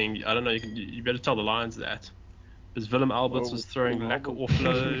sort of thing. I don't know. You better tell the Lions that. Because Willem Alberts was throwing lekker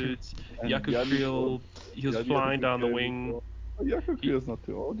offloads. Jaco Kriel, he was flying down the wing. Jaco Kriel's not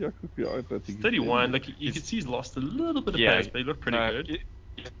too old. Jaco Kriel, I don't think he's 31. Like you could see he's lost a little bit of pace, but he looked pretty good.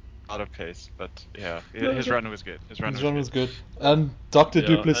 Out of pace, but his run was good. His run was good. And Dr.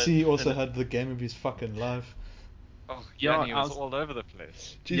 Duplessis also had the game of his fucking life. Oh, yeah, he was all over the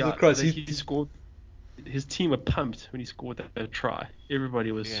place. Jesus Christ, he scored. His team were pumped when he scored that try.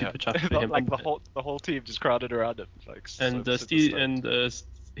 Everybody was super chuffed for him. Like the whole team just crowded around him. Like, and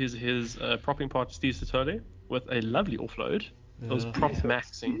his propping partner Steve Satole with a lovely offload. It was prop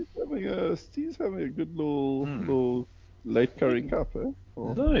maxing. Steve's having a good little late currying cup, eh?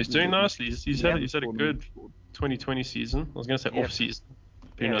 No, he's doing nicely. He's had a good 2020 season. I was going to say off season.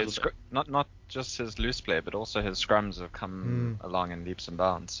 Not just his loose play, but also his scrums have come along in leaps and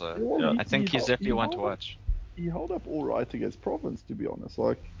bounds. So I think he's definitely one to watch. He held up all right against Province, to be honest.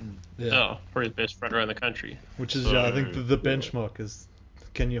 Probably the best front row in the country. Which is, I think the benchmark is,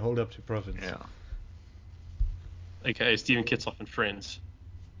 can you hold up to Province? Yeah. AKA Stephen Kitsoff and friends.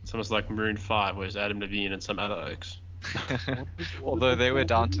 It's almost like Maroon 5, whereas Adam Levine and some other oaks. Although they were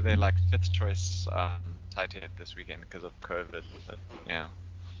down to their fifth choice tight head this weekend because of COVID. But, yeah.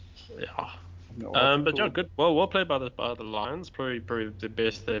 But yeah, good. Well played by the Lions. Probably the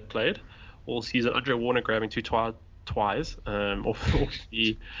best they've played all season. Andre Warner grabbing two twies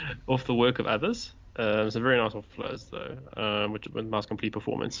off the work of others. Some very nice offloads though, which was a nice complete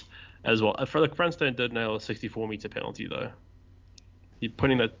performance as well. For the Cranstone did nail a 64-meter penalty though. You're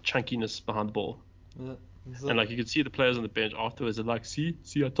putting that chunkiness behind the ball. Yeah. And you could see the players on the bench afterwards are like, see,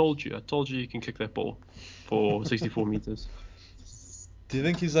 I told you you can kick that ball for 64 meters. Do you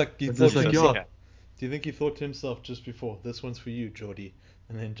think he's like he thought to himself? Do you think he thought to himself just before, this one's for you, Geordie,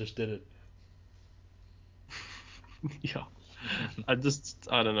 and then just did it? Yeah. I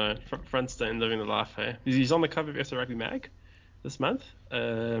don't know. Frontstone living the life, hey. He's on the cover of SA Rugby Mag this month.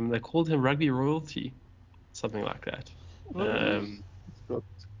 They called him Rugby Royalty, something like that. He's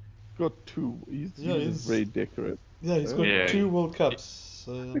got two. He's very decorated. Yeah, he's got 2 World Cups.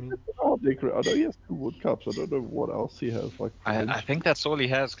 I mean, I know he has 2 World Cups. I don't know what else he has. I think that's all he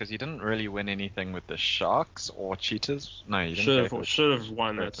has because he didn't really win anything with the Sharks or Cheetahs. No, he didn't. Should have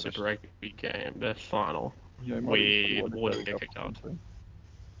won that Super Rugby game, that final, where the ball didn't get kicked out.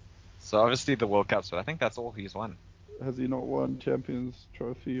 So obviously the World Cups, but I think that's all he's won. Has he not won Champions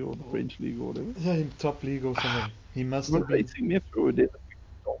Trophy or the French League or whatever? Yeah, in top league or something. He must have been. Racing Metro were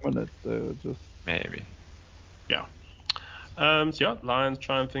dominant. Just maybe. Yeah. Lions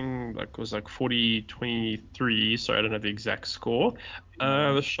triumphing was 40-23. Sorry, I don't have the exact score.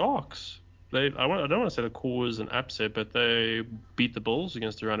 The Sharks. I don't want to say the cause was an upset, but they beat the Bulls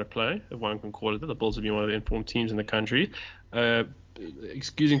against a round of play, if one can call it that. The Bulls have been one of the informed teams in the country.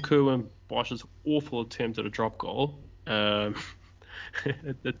 Excusing Kerwin Bosch's awful attempt at a drop goal.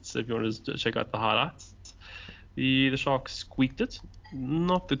 That's if you want to check out the highlights. The Sharks squeaked it.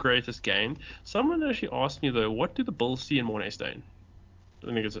 Not the greatest game. Someone actually asked me though, what do the Bulls see in Mornay Steyn?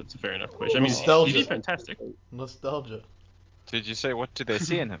 I think it's a fair enough question. I mean, he's fantastic. Nostalgia. Did you say what do they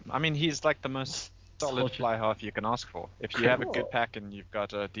see in him? I mean, he's like the most solid fly half you can ask for. If you have a good pack and you've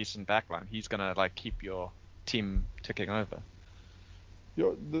got a decent backline, he's gonna keep your team ticking over.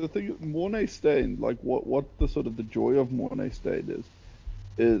 Yeah, the thing, Mornay Steyn, what the sort of the joy of Mornay Steyn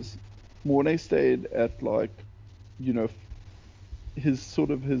is Mornay Steyn at his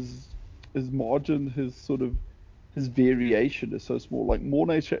sort of his margin, his variation is so small. Like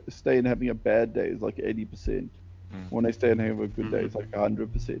Mornay Steyn having a bad day is 80%. Mornay Steyn having a good day is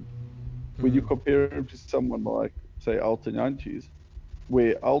 100%. When you compare him to someone like, say, Alton Jantjies,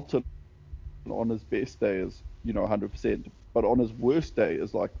 where Alton on his best day is 100%, but on his worst day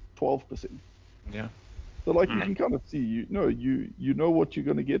is 12%. Yeah. So you can kind of see, you know what you're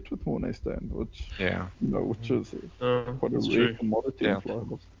going to get with Mornay Steyn, which is quite a rare commodity in fly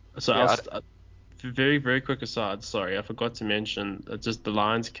halves. So very, very quick aside. Sorry, I forgot to mention just the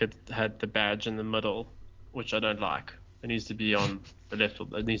Lions kid had the badge in the middle, which I don't like. It needs to be on the left.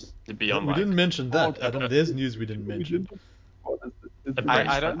 It needs to be on. We didn't mention that, Adam. There's news we didn't mention.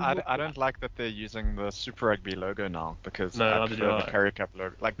 I don't like that they're using the Super Rugby logo now because I prefer the Currie Cup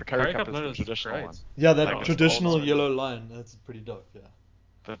logo. The Currie Cup is the traditional one. Yeah, that traditional yellow line. That's pretty dope. Yeah.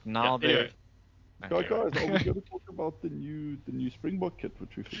 But now they're. Guys, are we going to talk about the new Springbok kit,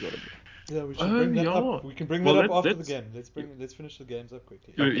 which we forgot about? Yeah, we should bring that up. We can bring that up after the game. Let's finish the games up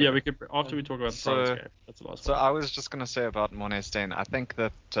quickly. Yeah, we could after we talk about the Province game. That's the last one. So I was just going to say about Mornay Steyn. I think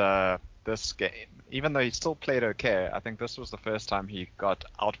that this game, even though he still played okay, I think this was the first time he got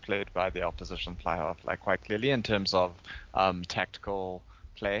outplayed by the opposition fly half, quite clearly in terms of tactical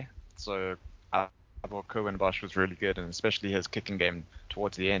play. So I thought Kerwin Bosch was really good, and especially his kicking game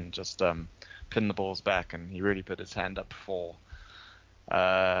towards the end, just pin the balls back, and he really put his hand up for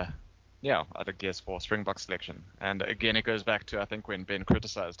I guess for Springbok selection. And again, it goes back to I think when Ben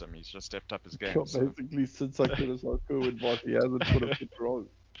criticized him, he's just stepped up his game. Basically, since I criticized Kerwin Bosch, he hasn't put a fit wrong.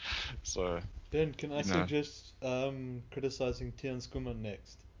 So Ben, can I suggest criticizing Tiaan Schoeman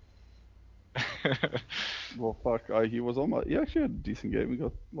next? Well, fuck, he actually had a decent game. He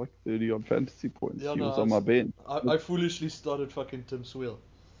got 30 on fantasy points. Yeah, he was on my bench. I foolishly started fucking Tim Swiel.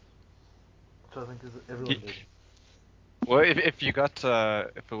 which I think is everyone did. Well, if you got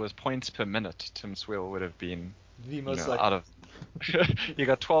if it was points per minute, Tim Swiel would have been The most like. out of. You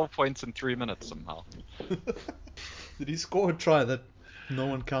got 12 points in 3 minutes somehow. Did he score a try that no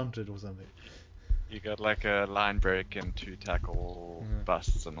one counted or something? You got like a line break and 2 tackle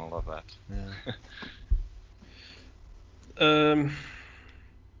busts and all of that. Yeah.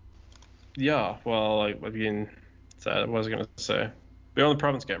 Yeah, well, I mean, what was I going to say? We're on the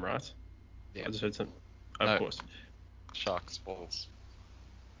Province game, right? Yeah. I just heard some. Of No. course. Sharks, balls.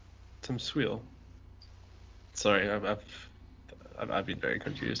 Tim Swiel. Sorry, I've been very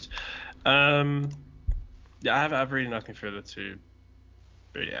confused. Yeah, I have really nothing further to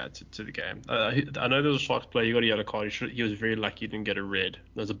really add to the game. I know there was a Sharks player. He got a yellow card. He was very lucky he didn't get a red.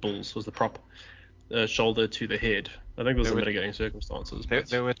 There's a Bulls was the prop. Shoulder to the head. I think there was mitigating circumstances.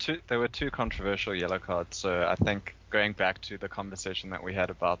 There were two controversial yellow cards. So I think going back to the conversation that we had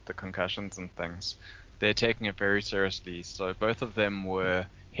about the concussions and things, they're taking it very seriously. So both of them were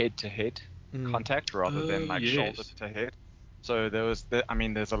head-to-head contact rather than like shoulder to head. So there's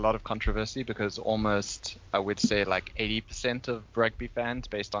a lot of controversy because almost I would say like 80% of rugby fans,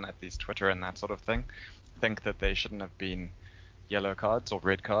 based on at least Twitter and that sort of thing, think that they shouldn't have been yellow cards or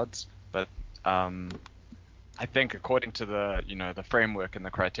red cards. But I think according to the framework and the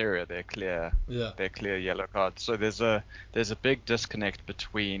criteria, they're clear yellow cards. So there's a big disconnect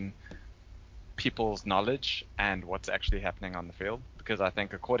between people's knowledge and what's actually happening on the field, because I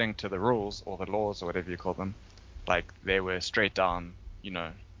think according to the rules or the laws or whatever you call them, like they were straight down,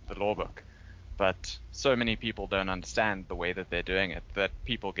 the law book. But so many people don't understand the way that they're doing it that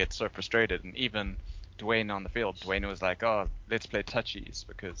people get so frustrated. And even Dwayne on the field, Dwayne was like, "Oh, let's play touchies,"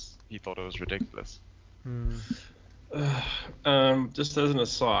 because he thought it was ridiculous. Just as an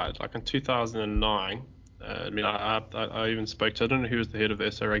aside, like in 2009, I even spoke to, I don't know who was the head of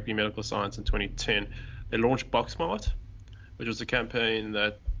the SA Rugby Medical Science in 2010. They launched BoxSmart, which was a campaign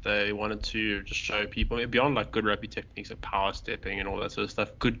that they wanted to just show people, beyond like good rugby techniques like power stepping and all that sort of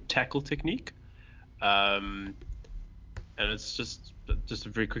stuff, good tackle technique. And it's just to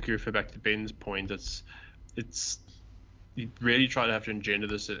very quickly refer back to Ben's point, it's you really try to have to engender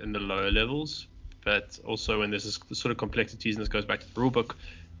this in the lower levels, but also when there's this sort of complexities, and this goes back to the rule book,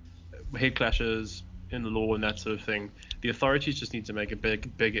 head clashes in the law and that sort of thing, the authorities just need to make a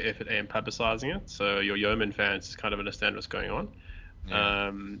bigger effort in publicizing it, so your yeoman fans just kind of understand what's going on,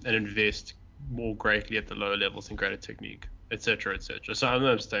 and invest more greatly at the lower levels in greater technique, etc., etc. So I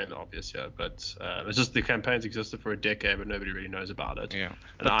know I'm stating the obvious here, but it's just the campaign's existed for a decade, but nobody really knows about it. Yeah,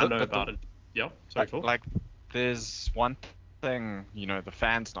 and I know about it. Yeah, sorry, Phil. Like, there's one thing, the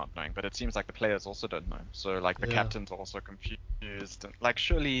fans not knowing, but it seems like the players also don't know. So like the captains are also confused. And, like,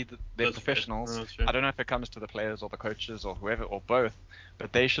 surely they're professionals. I don't know if it comes to the players or the coaches or whoever or both,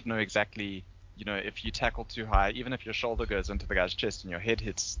 but they should know exactly. If you tackle too high, even if your shoulder goes into the guy's chest and your head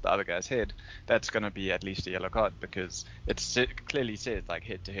hits the other guy's head, that's going to be at least a yellow card, because it clearly says like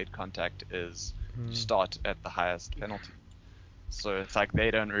head-to-head contact is you start at the highest penalty. So it's like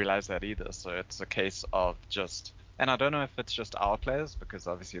they don't realize that either. So it's a case of just, and I don't know if it's just our players, because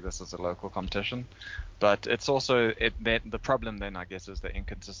obviously this is a local competition, but it's also the problem then, I guess, is the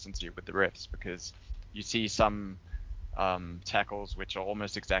inconsistency with the refs, because you see some tackles which are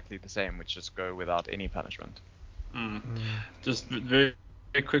almost exactly the same, which just go without any punishment. Just very,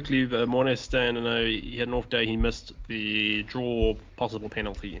 very quickly, the Mornay Stan, I know he had an off day. He missed the draw possible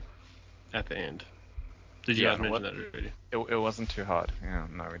penalty at the end. Did you guys mention that already? It wasn't too hard. Yeah,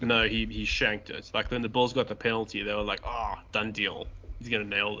 no, we didn't. No, he shanked it. Like when the Bulls got the penalty, they were like, done deal. He's gonna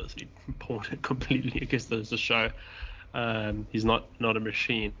nail this. He pulled it completely against the show. He's not a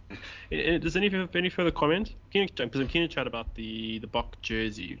machine. Does any further comment? Because I'm keen to chat about the Bok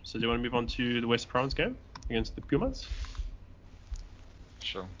jersey. So do you want to move on to the West Province game against the Pumas?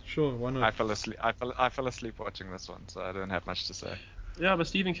 Sure. Why not? I fell asleep watching this one, so I don't have much to say. Yeah, but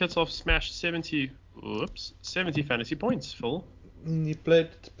Stephen Kitsoff smashed 70 fantasy points, Phil.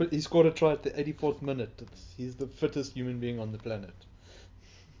 He scored a try at the 84th minute. He's the fittest human being on the planet.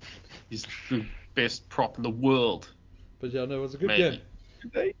 He's the best prop in the world. But yeah, no, it was a good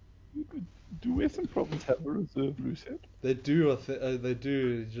game. Do Western Province have a reserve loose head? They do. They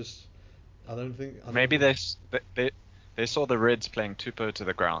do. Just, I don't think. Maybe they saw the Reds playing Tupou to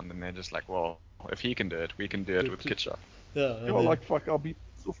the ground, and they're just like, well, if he can do it, we can do it with Kitchoff. Yeah. Like fuck, I'll be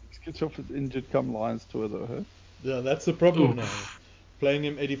Kitchoff is injured come Lions tour though, huh? Yeah, that's the problem now. Playing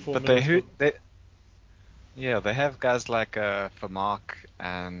him 84 minutes. They have guys like Vermaak,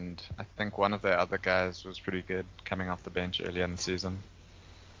 and I think one of their other guys was pretty good coming off the bench earlier in the season.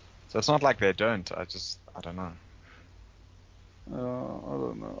 So it's not like they don't. I don't know. I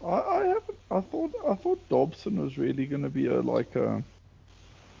don't know. I haven't. I thought Dobson was really going to be a sort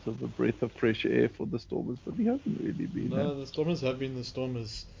of a breath of fresh air for the Stormers, but he hasn't really been. No, the Stormers have been the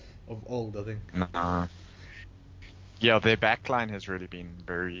Stormers of old, I think. No. Yeah, their backline has really been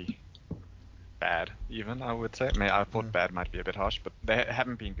very bad, even, I would say. I thought bad might be a bit harsh, but they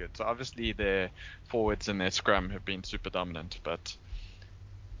haven't been good. So obviously their forwards and their scrum have been super dominant, but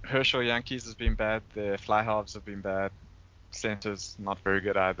Herschel Yankees has been bad, their fly halves have been bad, centers not very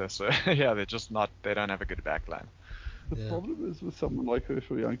good either. So yeah, they don't have a good backline. The problem is with someone like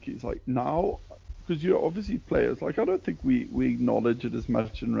Herschel Yankees, like now, because you're obviously players, like I don't think we acknowledge it as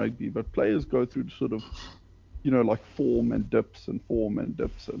much in rugby, but players go through sort of, like form and dips and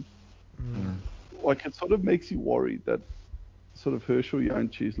like it sort of makes you worried that sort of Herschel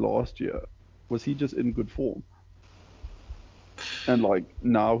Yankees last year, was he just in good form? And like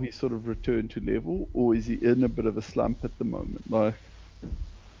now he's sort of returned to level, or is he in a bit of a slump at the moment? Like,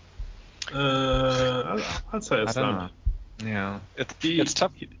 I'd say a slump. Yeah, it's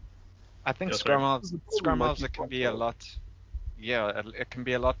tough. I think scrum halves it can be a lot. Yeah, it can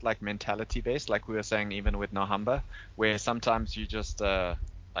be a lot like mentality based, like we were saying even with Nohamba, where sometimes you just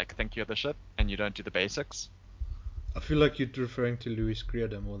like think you're the shit and you don't do the basics. I feel like you're referring to Louis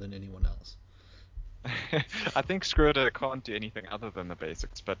Schreuder more than anyone else. I think Schreuder can't do anything other than the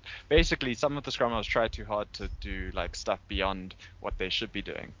basics, but basically some of the scrum halves try too hard to do like stuff beyond what they should be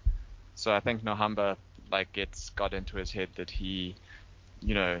doing. So I think Nohamba got into his head that he,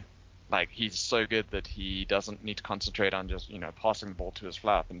 he's so good that he doesn't need to concentrate on just, passing the ball to his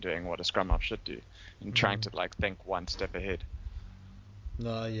fly up and doing what a scrum half should do, and trying to think one step ahead.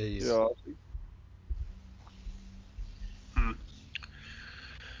 No, yeah.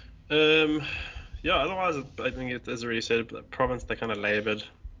 Otherwise, I think as already said, Province, they kind of laboured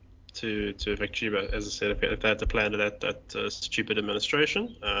to victory, but as I said, if they had to play under that stupid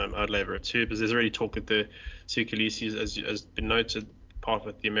administration, I'd labour it too, because there's already talk that the Sukulisi, as been noted, part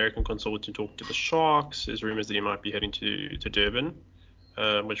of the American consultant talked to the Sharks. There's rumours that he might be heading to Durban,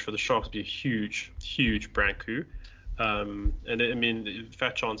 which for the Sharks would be a huge brand coup. And I mean,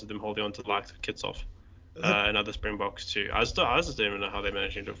 fat chance of them holding on to the likes of Kitshoff. And other Springboks too. I just don't even know how they're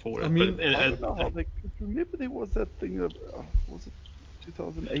managing to afford it. I mean, I don't know how they could. Remember there was that thing of, was it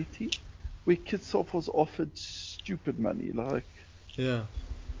 2018? Where Kitshoff was offered stupid money, like. Yeah.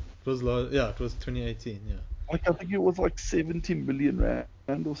 It was 2018, yeah. Like I think it was like 70 million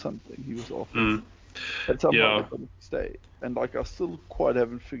rand or something he was offered. And somehow they got to stay. And like I still quite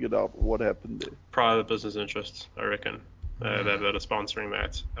haven't figured out what happened there. Private business interests, I reckon. That are sponsoring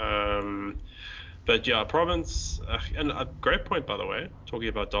that. But yeah, Province, and a great point, by the way, talking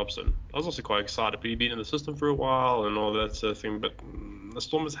about Dobson. I was also quite excited, but he'd been in the system for a while and all that sort of thing, but the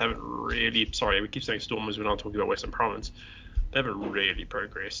Stormers haven't really, we keep saying Stormers, we're not talking about Western Province. They haven't really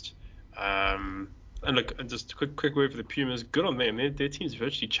progressed. And look, just a quick word for the Pumas, good on them. Their team's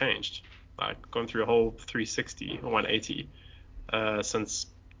virtually changed, like gone through a whole 360 or 180 since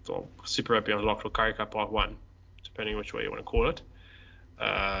Super Rugby Unlocked or Currie Cup Part 1, depending which way you want to call it.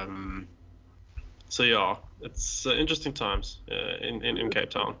 So yeah, it's interesting times in Cape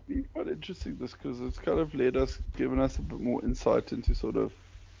Town. It's been quite interesting this because it's kind of given us a bit more insight into sort of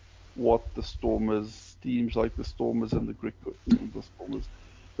what the Stormers, teams like the Stormers and the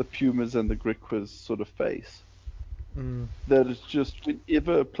Pumas and the Griquas sort of face. That it's just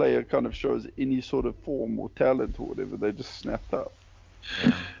whenever a player kind of shows any sort of form or talent or whatever, they just snapped up.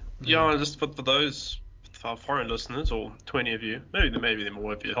 Yeah, just for those our foreign listeners, or 20 of you, maybe there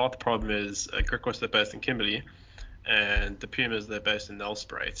more of you. Half the problem is Griquas, they're based in Kimberley, and the Pumas, they're based in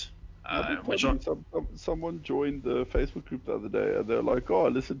Nelspruit. Someone joined the Facebook group the other day, and they're like, "Oh, I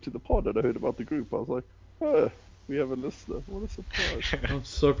listened to the pod and I heard about the group." I was like, "Oh, we have a listener! What a surprise!" I'm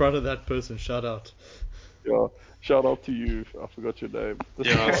so proud of that person. Shout out. Yeah, shout out to you. I forgot your name.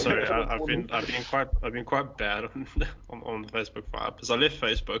 Sorry. I've been quite bad on the Facebook vibe because I left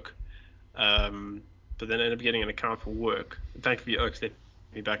Facebook, but then ended up getting an account for work. And thankfully, Oaks let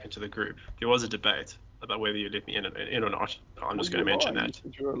me back into the group. There was a debate about whether you let me in or not. I'm just going to mention that.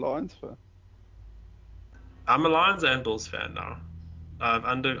 You're a Lions fan. I'm a Lions and Bulls fan now. I've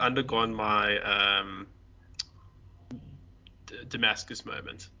undergone my Damascus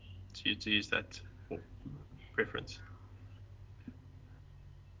moment, to use that reference.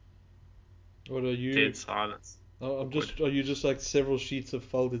 What are you? Dead silence. Are you just like several sheets of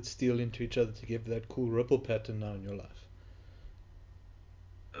folded steel into each other to give that cool ripple pattern now in your life?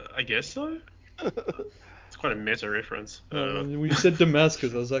 I guess so. It's quite a meta reference. When you said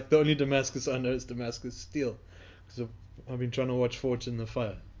Damascus, I was like, the only Damascus I know is Damascus Steel. Because I've been trying to watch Forged in the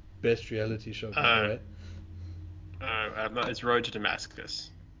Fire. Best reality show, by the way. It's Road to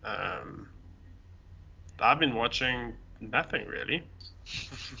Damascus. I've been watching nothing really.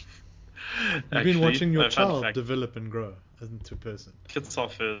 You've been watching your child develop and grow into a person.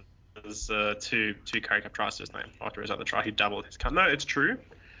 Kitshoff is two Currie Cup tries to his name. After his other try, he doubled his count. No, it's true.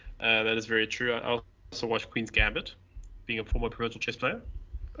 That is very true. I also watched Queen's Gambit, being a former professional chess player.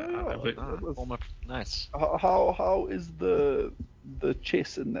 Nice. How is the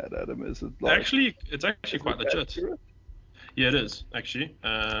chess in that, Adam? Is it like it's actually quite legit. Accurate? Yeah, it is actually.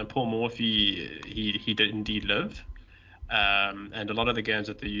 Paul Morphy, he did indeed live, and a lot of the games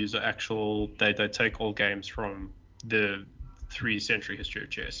that they use are actual. They take all games from the 3-century history of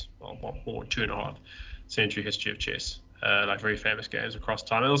chess, or 2.5 century history of chess, like very famous games across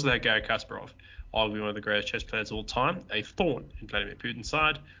time. And also they had Garry Kasparov, arguably one of the greatest chess players of all time, a thorn in Vladimir Putin's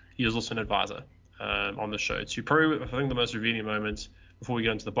side. He was also an advisor on the show. So probably, I think the most revealing moment before we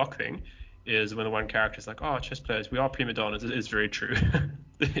get into the Bok thing is when the one character is like, "Oh, chess players, we are prima donnas." It is very true.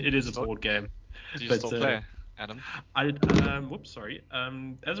 It is a board game. Do you still play, Adam? Sorry.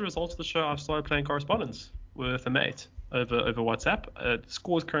 As a result of the show, I've started playing correspondence with a mate over WhatsApp. The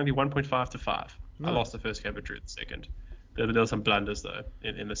score is currently 1.5 to 5. Nice. I lost the first game, but drew the second. There were some blunders though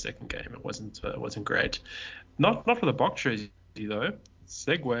in the second game. It wasn't great. Not for the Bok jersey though.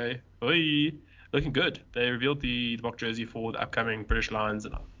 Segway, oi, looking good. They revealed the Bok jersey for the upcoming British Lions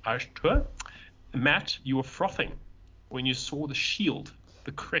and Irish tour. Matt, you were frothing when you saw the shield,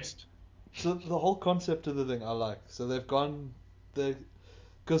 the crest. So the whole concept of the thing I like. So they've gone,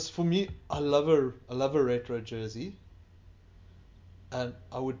 because for me, I love a retro jersey, and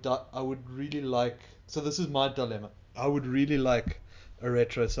I would really like. So this is my dilemma. I would really like a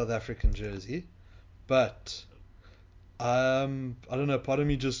retro South African jersey, but I don't know. Part of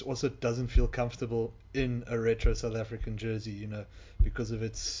me just also doesn't feel comfortable in a retro South African jersey, because of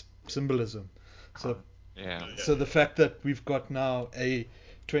its symbolism. So yeah. So the fact that we've got now a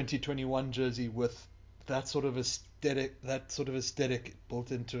 2021 jersey with that sort of aesthetic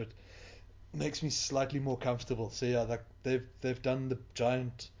built into it makes me slightly more comfortable. So yeah, like they've done the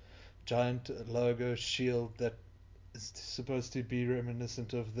giant logo shield that is supposed to be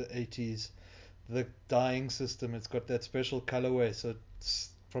reminiscent of the 80s. The dyeing system, it's got that special colorway, so it's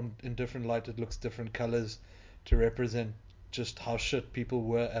in different light it looks different colors to represent just how shit people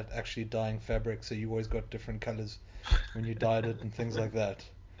were at actually dyeing fabric. So you always got different colors when you dyed it and things like that.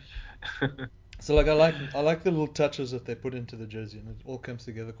 So like I like the little touches that they put into the jersey, and it all comes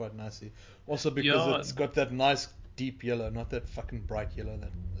together quite nicely. Also because it's got that nice deep yellow, not that fucking bright yellow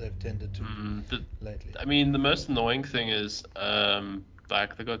that they've tended to lately. I mean, the most annoying thing is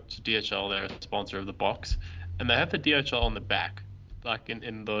like they got DHL, they're a sponsor of the box, and they have the DHL on the back, like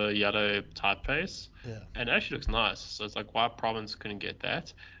in the yellow typeface. Yeah. And it actually looks nice. So it's like, why Province couldn't get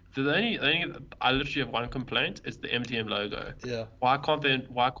that? I literally have one complaint. It's the MTN logo. Yeah. Why can't they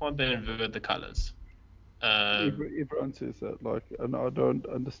invert the colors? Everyone says that, like, and I don't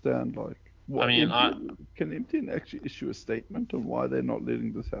understand, like, what. I mean, can MTN actually issue a statement on why they're not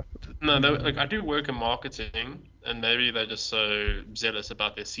letting this happen? No, like I do work in marketing, and maybe they're just so zealous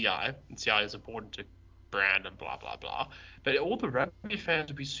about their CI, and CI is important to brand and blah blah blah. But all the rugby fans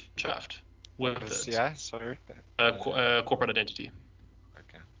would be so chuffed with What is it. CI? Sorry. Corporate identity.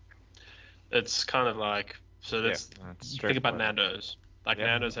 Okay. It's kind of like, so let's think about Nando's. Like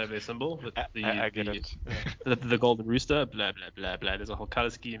Nando's have their symbol with I get it. the golden rooster, blah blah blah blah. There's a whole color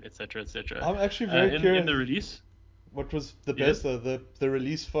scheme, etc. etc. I'm actually very curious. In the release, what was the best though? The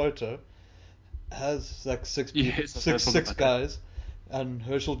release photo has like six guys, and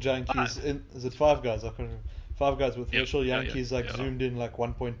Herschel Yankees is it 5 guys? I can't remember. 5 guys with Herschel Yankees zoomed in like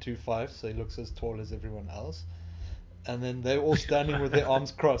 1.25, so he looks as tall as everyone else. And then they're all standing with their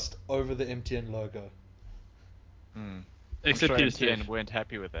arms crossed over the MTN logo. Except Peter MTN weren't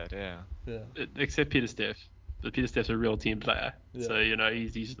happy with that, yeah. Except Peter Steph. But Peter Steph's a real team player, so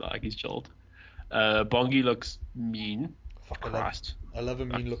he's chilled. Bongi looks mean. Christ. I love a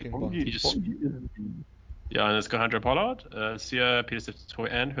mean looking Bongi. Yeah, and it's got Hunter Pollard, Sia, Peter Steph,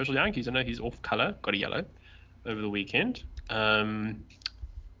 and Herschel Yankees. I know he's off color, got a yellow over the weekend.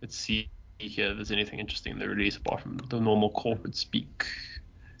 Let's see here if there's anything interesting in the release apart from the normal corporate speak.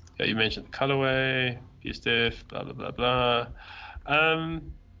 Yeah, you mentioned the colorway, Peter Steph, blah blah blah blah.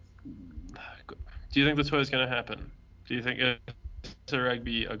 Do you think the tour is going to happen? Do you think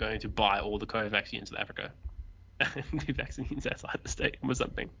Rugby are going to buy all the COVID vaccines in Africa and do vaccines outside the stadium or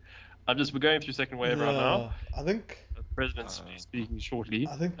something? We're going through second wave right now. I think the president's speaking shortly.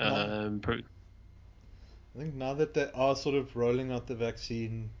 I think now that they are sort of rolling out the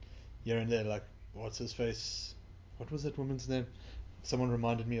vaccine here and there, like what's his face? What was that woman's name? Someone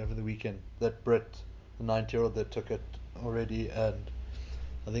reminded me over the weekend. That Brit the 90-year-old that took it already, and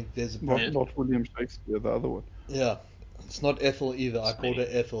I think there's a not William Shakespeare, the other one. Yeah, it's not Ethel either. I It's called her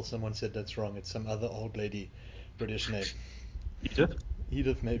me. Ethel. Someone said that's wrong. It's some other old lady, British name. Edith?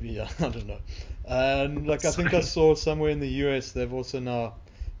 Edith, maybe. Yeah, I don't know. And like I think I saw somewhere in the US, they've also now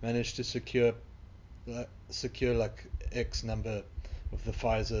managed to secure like X number of the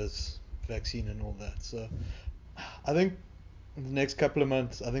Pfizer's vaccine and all that. So I think in the next couple of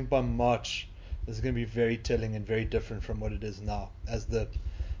months, I think by March, this is going to be very telling and very different from what it is now as the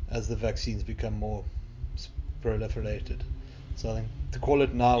vaccines become more proliferated. So I think to call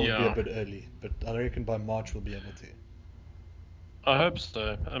it now would be a Yeah. bit early, but I reckon by March we'll be able to. I hope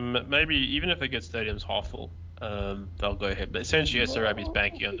so. Maybe even if it gets stadiums half full, they'll go ahead. But essentially, SA Rugby's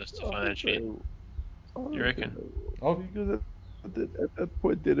banking on this to financially. You reckon? Oh, Because at that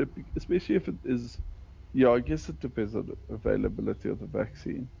point, then especially if it is, yeah, I guess it depends on the availability of the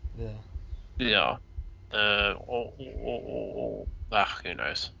vaccine. yeah. Yeah. Who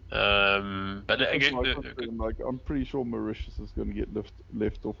knows? But That's again, my concern. Like, I'm pretty sure Mauritius is going to get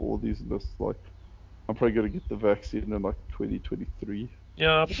left off all these lists. Like, I'm probably going to get the vaccine in like 2023.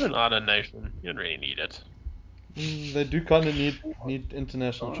 yeah, but you're an island nation. You don't really need it. They do kind of need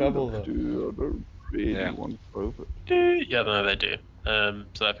international travel though. I don't really want COVID. Yeah, no, they do.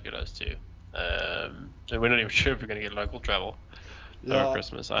 South Africa does too. And we're not even sure if we're going to get local travel over Yeah,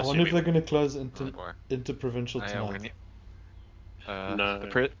 Christmas. I wonder if they're going to close Oh, boy. interprovincial Yeah, we tonight. need, No.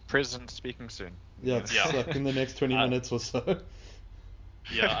 the president's speaking soon. Yeah, it's Yeah. like in the next 20 minutes or so.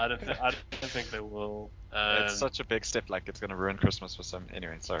 Yeah, I don't think they will. It's such a big step, like it's going to ruin Christmas for some.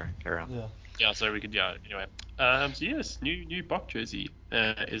 Anyway, sorry, carry on. Yeah. Yeah, so we could, anyway. So yes, new Bok jersey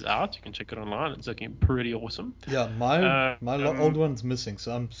is out. You can check it online. It's looking pretty awesome. Yeah, my old one's missing,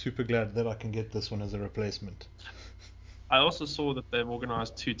 so I'm super glad that I can get this one as a replacement. I also saw that they've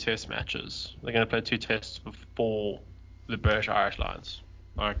organised 2 test matches. They're going to play 2 tests before the British Irish Lions,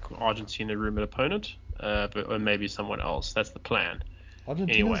 like Argentina rumored opponent, or maybe someone else. That's the plan.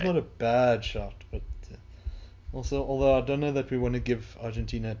 Argentina's Anyway. not a bad shot, but also, although I don't know that we want to give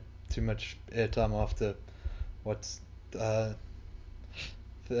Argentina too much airtime after what's the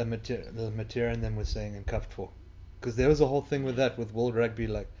Matera and them were saying in Cup 4. Because there was a whole thing with that, with World Rugby,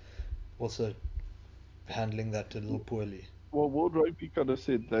 like, also handling that a little poorly. Well, World Rugby kind of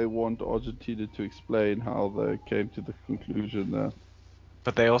said they want Argentina to explain how they came to the conclusion that.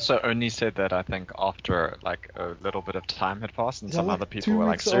 But they also only said that, I think, after like a little bit of time had passed, and Yeah, some like other people 2 were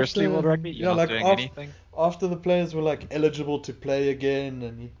like, weeks "Seriously, after, World Rugby, you're not like doing anything." after the players were like eligible to play again,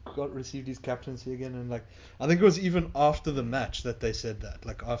 and he received his captaincy again, and like I think it was even after the match that they said that,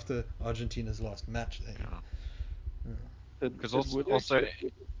 like after Argentina's last match. Because also,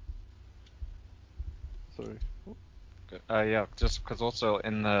 sorry. yeah, just because also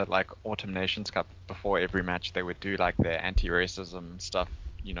in the like Autumn Nations Cup, before every match they would do like their anti-racism stuff,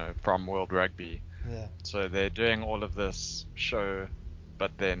 from World Rugby. Yeah. So they're doing all of this show,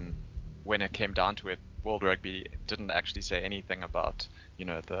 but then when it came down to it, World Rugby didn't actually say anything about,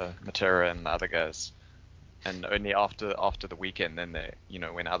 the Matera and the other guys. And only after the weekend, then they,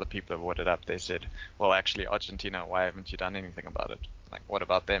 when other people have brought it up, they said, well, actually, Argentina, why haven't you done anything about it? Like, what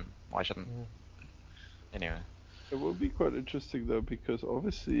about them? Why shouldn't? Anyway. It will be quite interesting though, because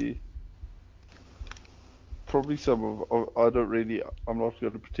obviously, probably I'm not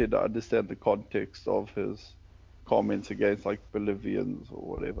going to pretend I understand the context of his comments against like Bolivians or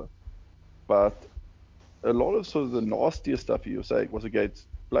whatever. But a lot of sort of the nastier stuff he was saying was against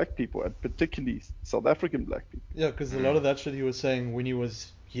black people, and particularly South African black people. Yeah, because a lot of that shit he was saying when he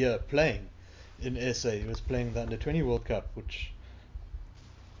was here playing in SA, he was playing the Under-20 World Cup, which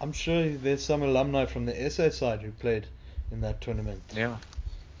I'm sure there's some alumni from the SA side who played in that tournament. Yeah.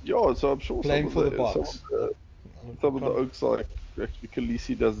 Yeah, so I'm sure Playing for the Bucks. Some of the Oaks, like actually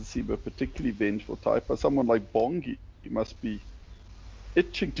Khaleesi doesn't seem a particularly vengeful type, but someone like Bongi, he must be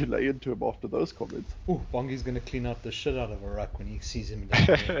itching to lay into him after those comments. Ooh, Bongi's going to clean out the shit out of a ruck when he sees him down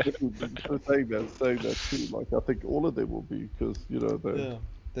there. saying that too. Like I think all of them will be, because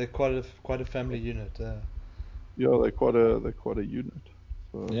they're quite a family unit. They're quite a unit.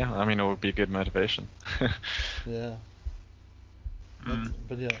 So. Yeah, I mean it would be good motivation. Yeah.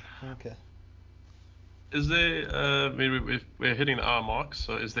 But yeah, okay. Is there? We're hitting the hour mark.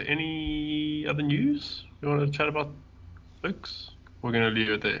 So is there any other news you want to chat about, folks? We're gonna leave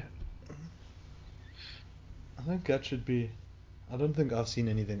it there. I think that should be. I don't think I've seen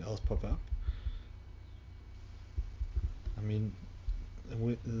anything else pop up. I mean,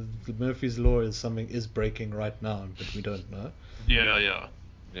 the Murphy's Law is breaking right now, but we don't know. Yeah.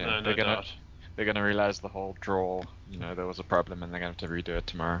 Yeah, No doubt. They're gonna realize the whole draw. There was a problem, and they're gonna have to redo it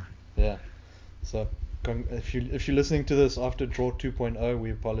tomorrow. Yeah. So if you're listening to this after draw 2.0,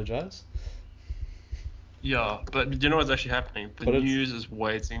 we apologize. Yeah, but you know what's actually happening? The news is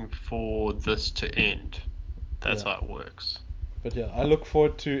waiting for this to end. That's how it works. But yeah, I look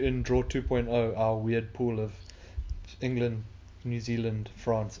forward to in draw 2.0 our weird pool of England, New Zealand,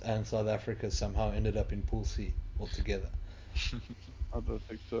 France, and South Africa somehow ended up in Pool C altogether. I don't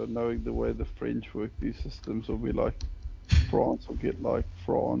think so. Knowing the way the French work these systems, will be like France will get like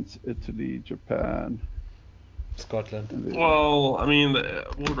France, Italy, Japan, Scotland. Well, I mean,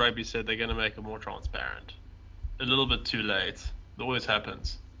 World Rugby said they're going to make it more transparent. A little bit too late. It always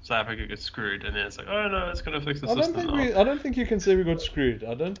happens. South Africa gets screwed, and then it's like, oh no, it's going to fix the system now. I don't think you can say we got screwed.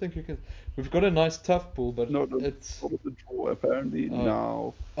 I don't think you can. We've got a nice tough pool, but it's. What was the draw? Apparently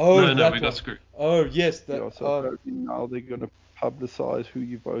now. Oh, no, we got screwed. Oh yes, so apparently now they're going to publicize who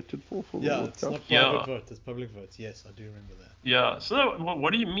you voted for the World Cup. Not private vote, it's public votes. Yes, I do remember that. Yeah. So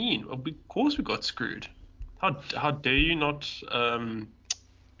what do you mean? Of course we got screwed. How dare you not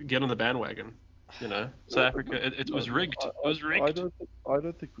get on the bandwagon? You know, South Africa. It was rigged. It was rigged. I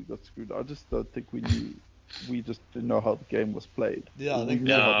don't think we got screwed. I just don't think we knew. We just didn't know how the game was played. Yeah, I think we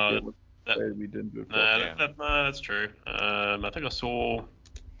knew how the game was played. We didn't do it properly. No, that's true. I think I saw.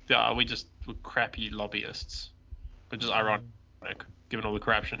 Yeah, we just were crappy lobbyists, which is ironic given all the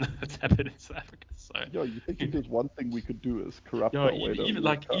corruption that's happened in South Africa. So yeah, you think if there's one thing we could do is corrupt our way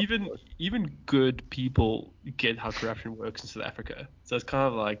to even good people get how corruption works in South Africa. So it's kind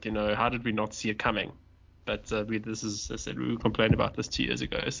of like, you know, how did we not see it coming? But as I said, we complained about this 2 years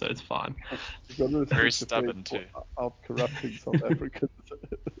ago, so it's fine. Very stubborn too. Out corrupting South Africans.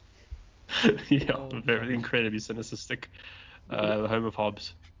 Yeah, very incredibly cynicistic. The home of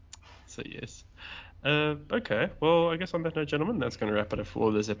Hobbes. So yes. Okay, well, I guess on that note, gentlemen, that's going to wrap it up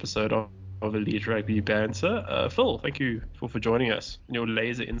for this episode of Elite Rugby Banter. Phil, thank you for joining us and your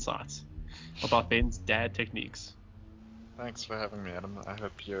laser insights about Ben's dad techniques. Thanks for having me, Adam. I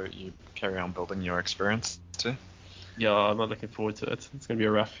hope you carry on building your experience too. Yeah, I'm not looking forward to it. It's going to be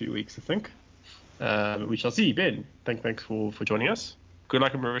a rough few weeks, I think. We shall see. Ben, thanks for joining us. Good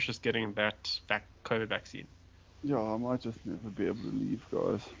luck in Mauritius getting that COVID vaccine. Yeah, I might just never be able to leave,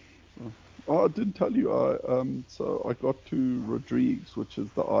 guys. So, I didn't tell you. I got to Rodrigues, which is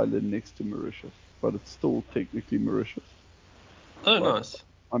the island next to Mauritius, but it's still technically Mauritius. Oh, nice.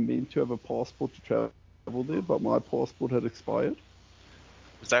 I'm meant to have a passport to travel there, but my passport had expired.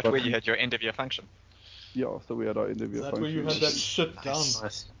 Is that where you had your end of year function? Yeah, so we had our end of year function. Is that where you had that shit down?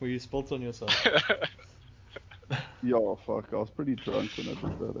 Nice. Where you spilt on yourself? Yeah, fuck. I was pretty drunk when I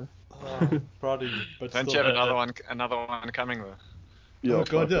did that. Oh, proud of you. But don't still, you have another one coming though? Yeah, oh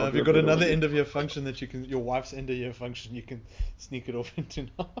god, yeah. Have you got another end of year function that you can, your wife's end of year function, you can sneak it off into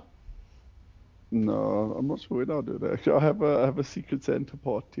now? No, I'm not sure when I'll do that. Actually, I have a Secret Santa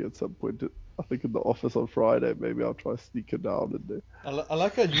party at some point. I think in the office on Friday. Maybe I'll try sneak it down in there. I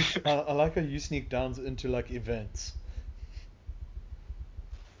like how you sneak down into like events.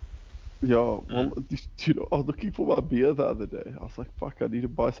 Yeah, well, you know, I was looking for my beer the other day. I was like, fuck, I need to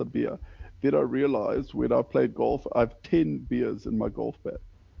buy some beer. Then I realized when I played golf, I have 10 beers in my golf bag.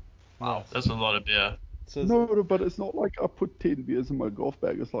 Wow, that's a lot of beer. So No, but it's not like I put 10 beers in my golf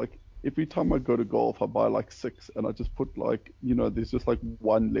bag. It's like every time I go to golf, I buy like 6, and I just put like, you know, there's just like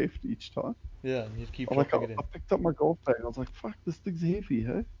one left each time. yeah, and you'd keep I dropping it in. I picked up my golf bag. I was like, fuck, this thing's heavy,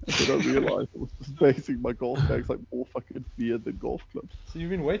 hey? And then I realized it was just basically my golf bag's like more fucking beer than golf clubs. So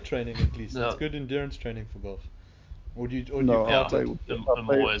you've been weight training at least. Yeah. It's good endurance training for golf. Or do you I play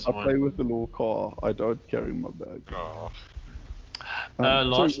with the little car. I don't carry my bag. Oh.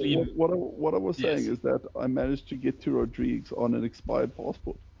 Lastly, what I was saying is that I managed to get to Rodrigues on an expired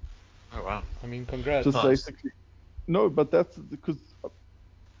passport. Oh wow. I mean, congrats. Just Nice. basically, no, but that's because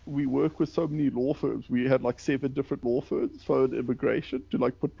we work with so many law firms. We had like 7 different law firms phone immigration to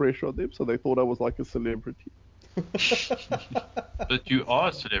like put pressure on them, so they thought I was like a celebrity. But you are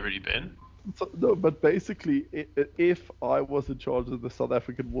a celebrity, Ben. So, no, but basically, if I was in charge of the South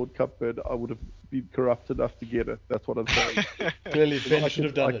African World Cup bid, I would have been corrupt enough to get it. That's what I'm saying. Clearly, Ben should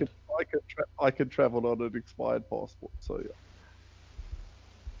have done it. I can travel on an expired passport. So yeah.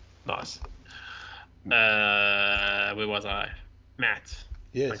 Nice. Where was I? Matt.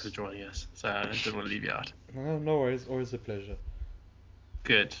 Yes. Thanks for joining us. So I didn't want to leave you out. No worries. Always a pleasure.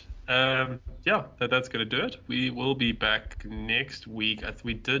 Good. Yeah, that's going to do it. We will be back next week.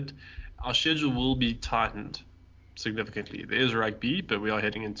 Our schedule will be tightened significantly. There is rugby, but we are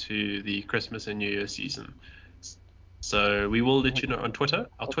heading into the Christmas and New Year season. So we will let you know on Twitter.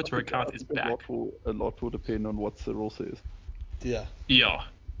 Our Twitter account is back. A lot will depend on what Cyril says. Yeah. Yeah.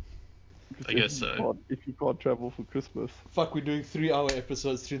 I guess so. If you can't travel for Christmas. Fuck, we're doing 3-hour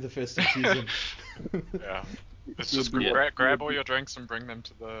episodes through the festive season. Yeah. Let's We'll just do what- grab all your drinks and bring them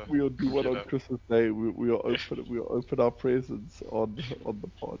to the. We'll do one on computer. Christmas Day. We'll open our presents on the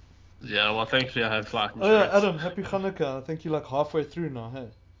pod. Yeah, well, thankfully I have flight Oh yeah, insurance. Adam, happy Hanukkah. I think you're like halfway through now, hey?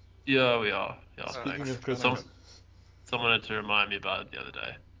 Yeah, we are. Yeah, Speaking thanks. of Christmas. Someone had to remind me about it the other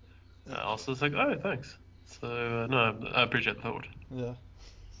day. I was just like, oh, thanks. So, no, I appreciate the thought. Yeah.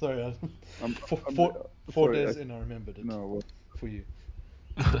 Sorry, Adam. I'm Four sorry, days in, I remembered it No, well, for you.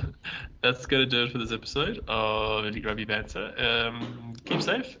 That's going to do it for this episode of Elite Rugby Banter. Keep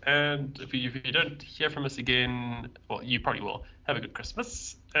safe, and if you don't hear from us again, well, you probably will. Have a good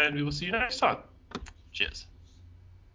Christmas, and we will see you next time. Cheers.